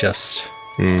Hotel is just,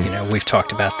 we've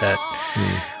talked about that.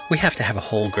 We have to have a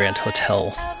whole Grand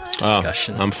Hotel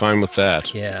discussion. I'm fine with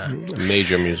that. Yeah. A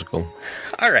major musical.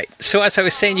 All right. So as I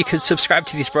was saying, you can subscribe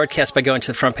to these broadcasts by going to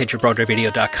the front page of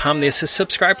BroadwayVideo.com. There's a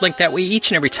subscribe link that way.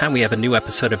 Each and every time we have a new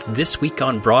episode of This Week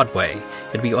on Broadway,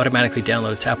 it'll be automatically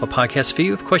downloaded to Apple Podcasts for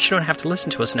you. Of course, you don't have to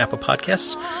listen to us on Apple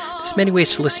Podcasts. There's many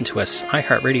ways to listen to us.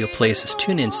 iHeartRadio plays us,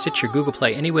 TuneIn, Stitcher, Google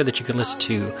Play, anywhere that you can listen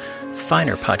to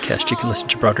finer podcasts. You can listen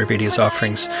to Broadway Video's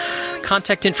offerings.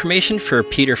 Contact information for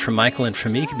Peter, for Michael, and for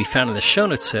me can be found in the show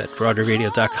notes at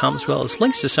BroadwayRadio.com, as well as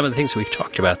links to some of the things that we've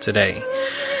talked about today.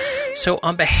 So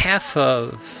on behalf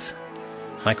of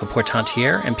Michael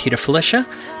Portantiere and Peter Felicia,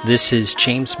 this is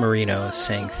James Marino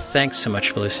saying thanks so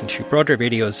much for listening to Broadway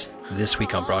Video's This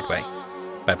Week on Broadway.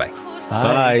 Bye-bye.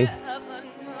 Bye.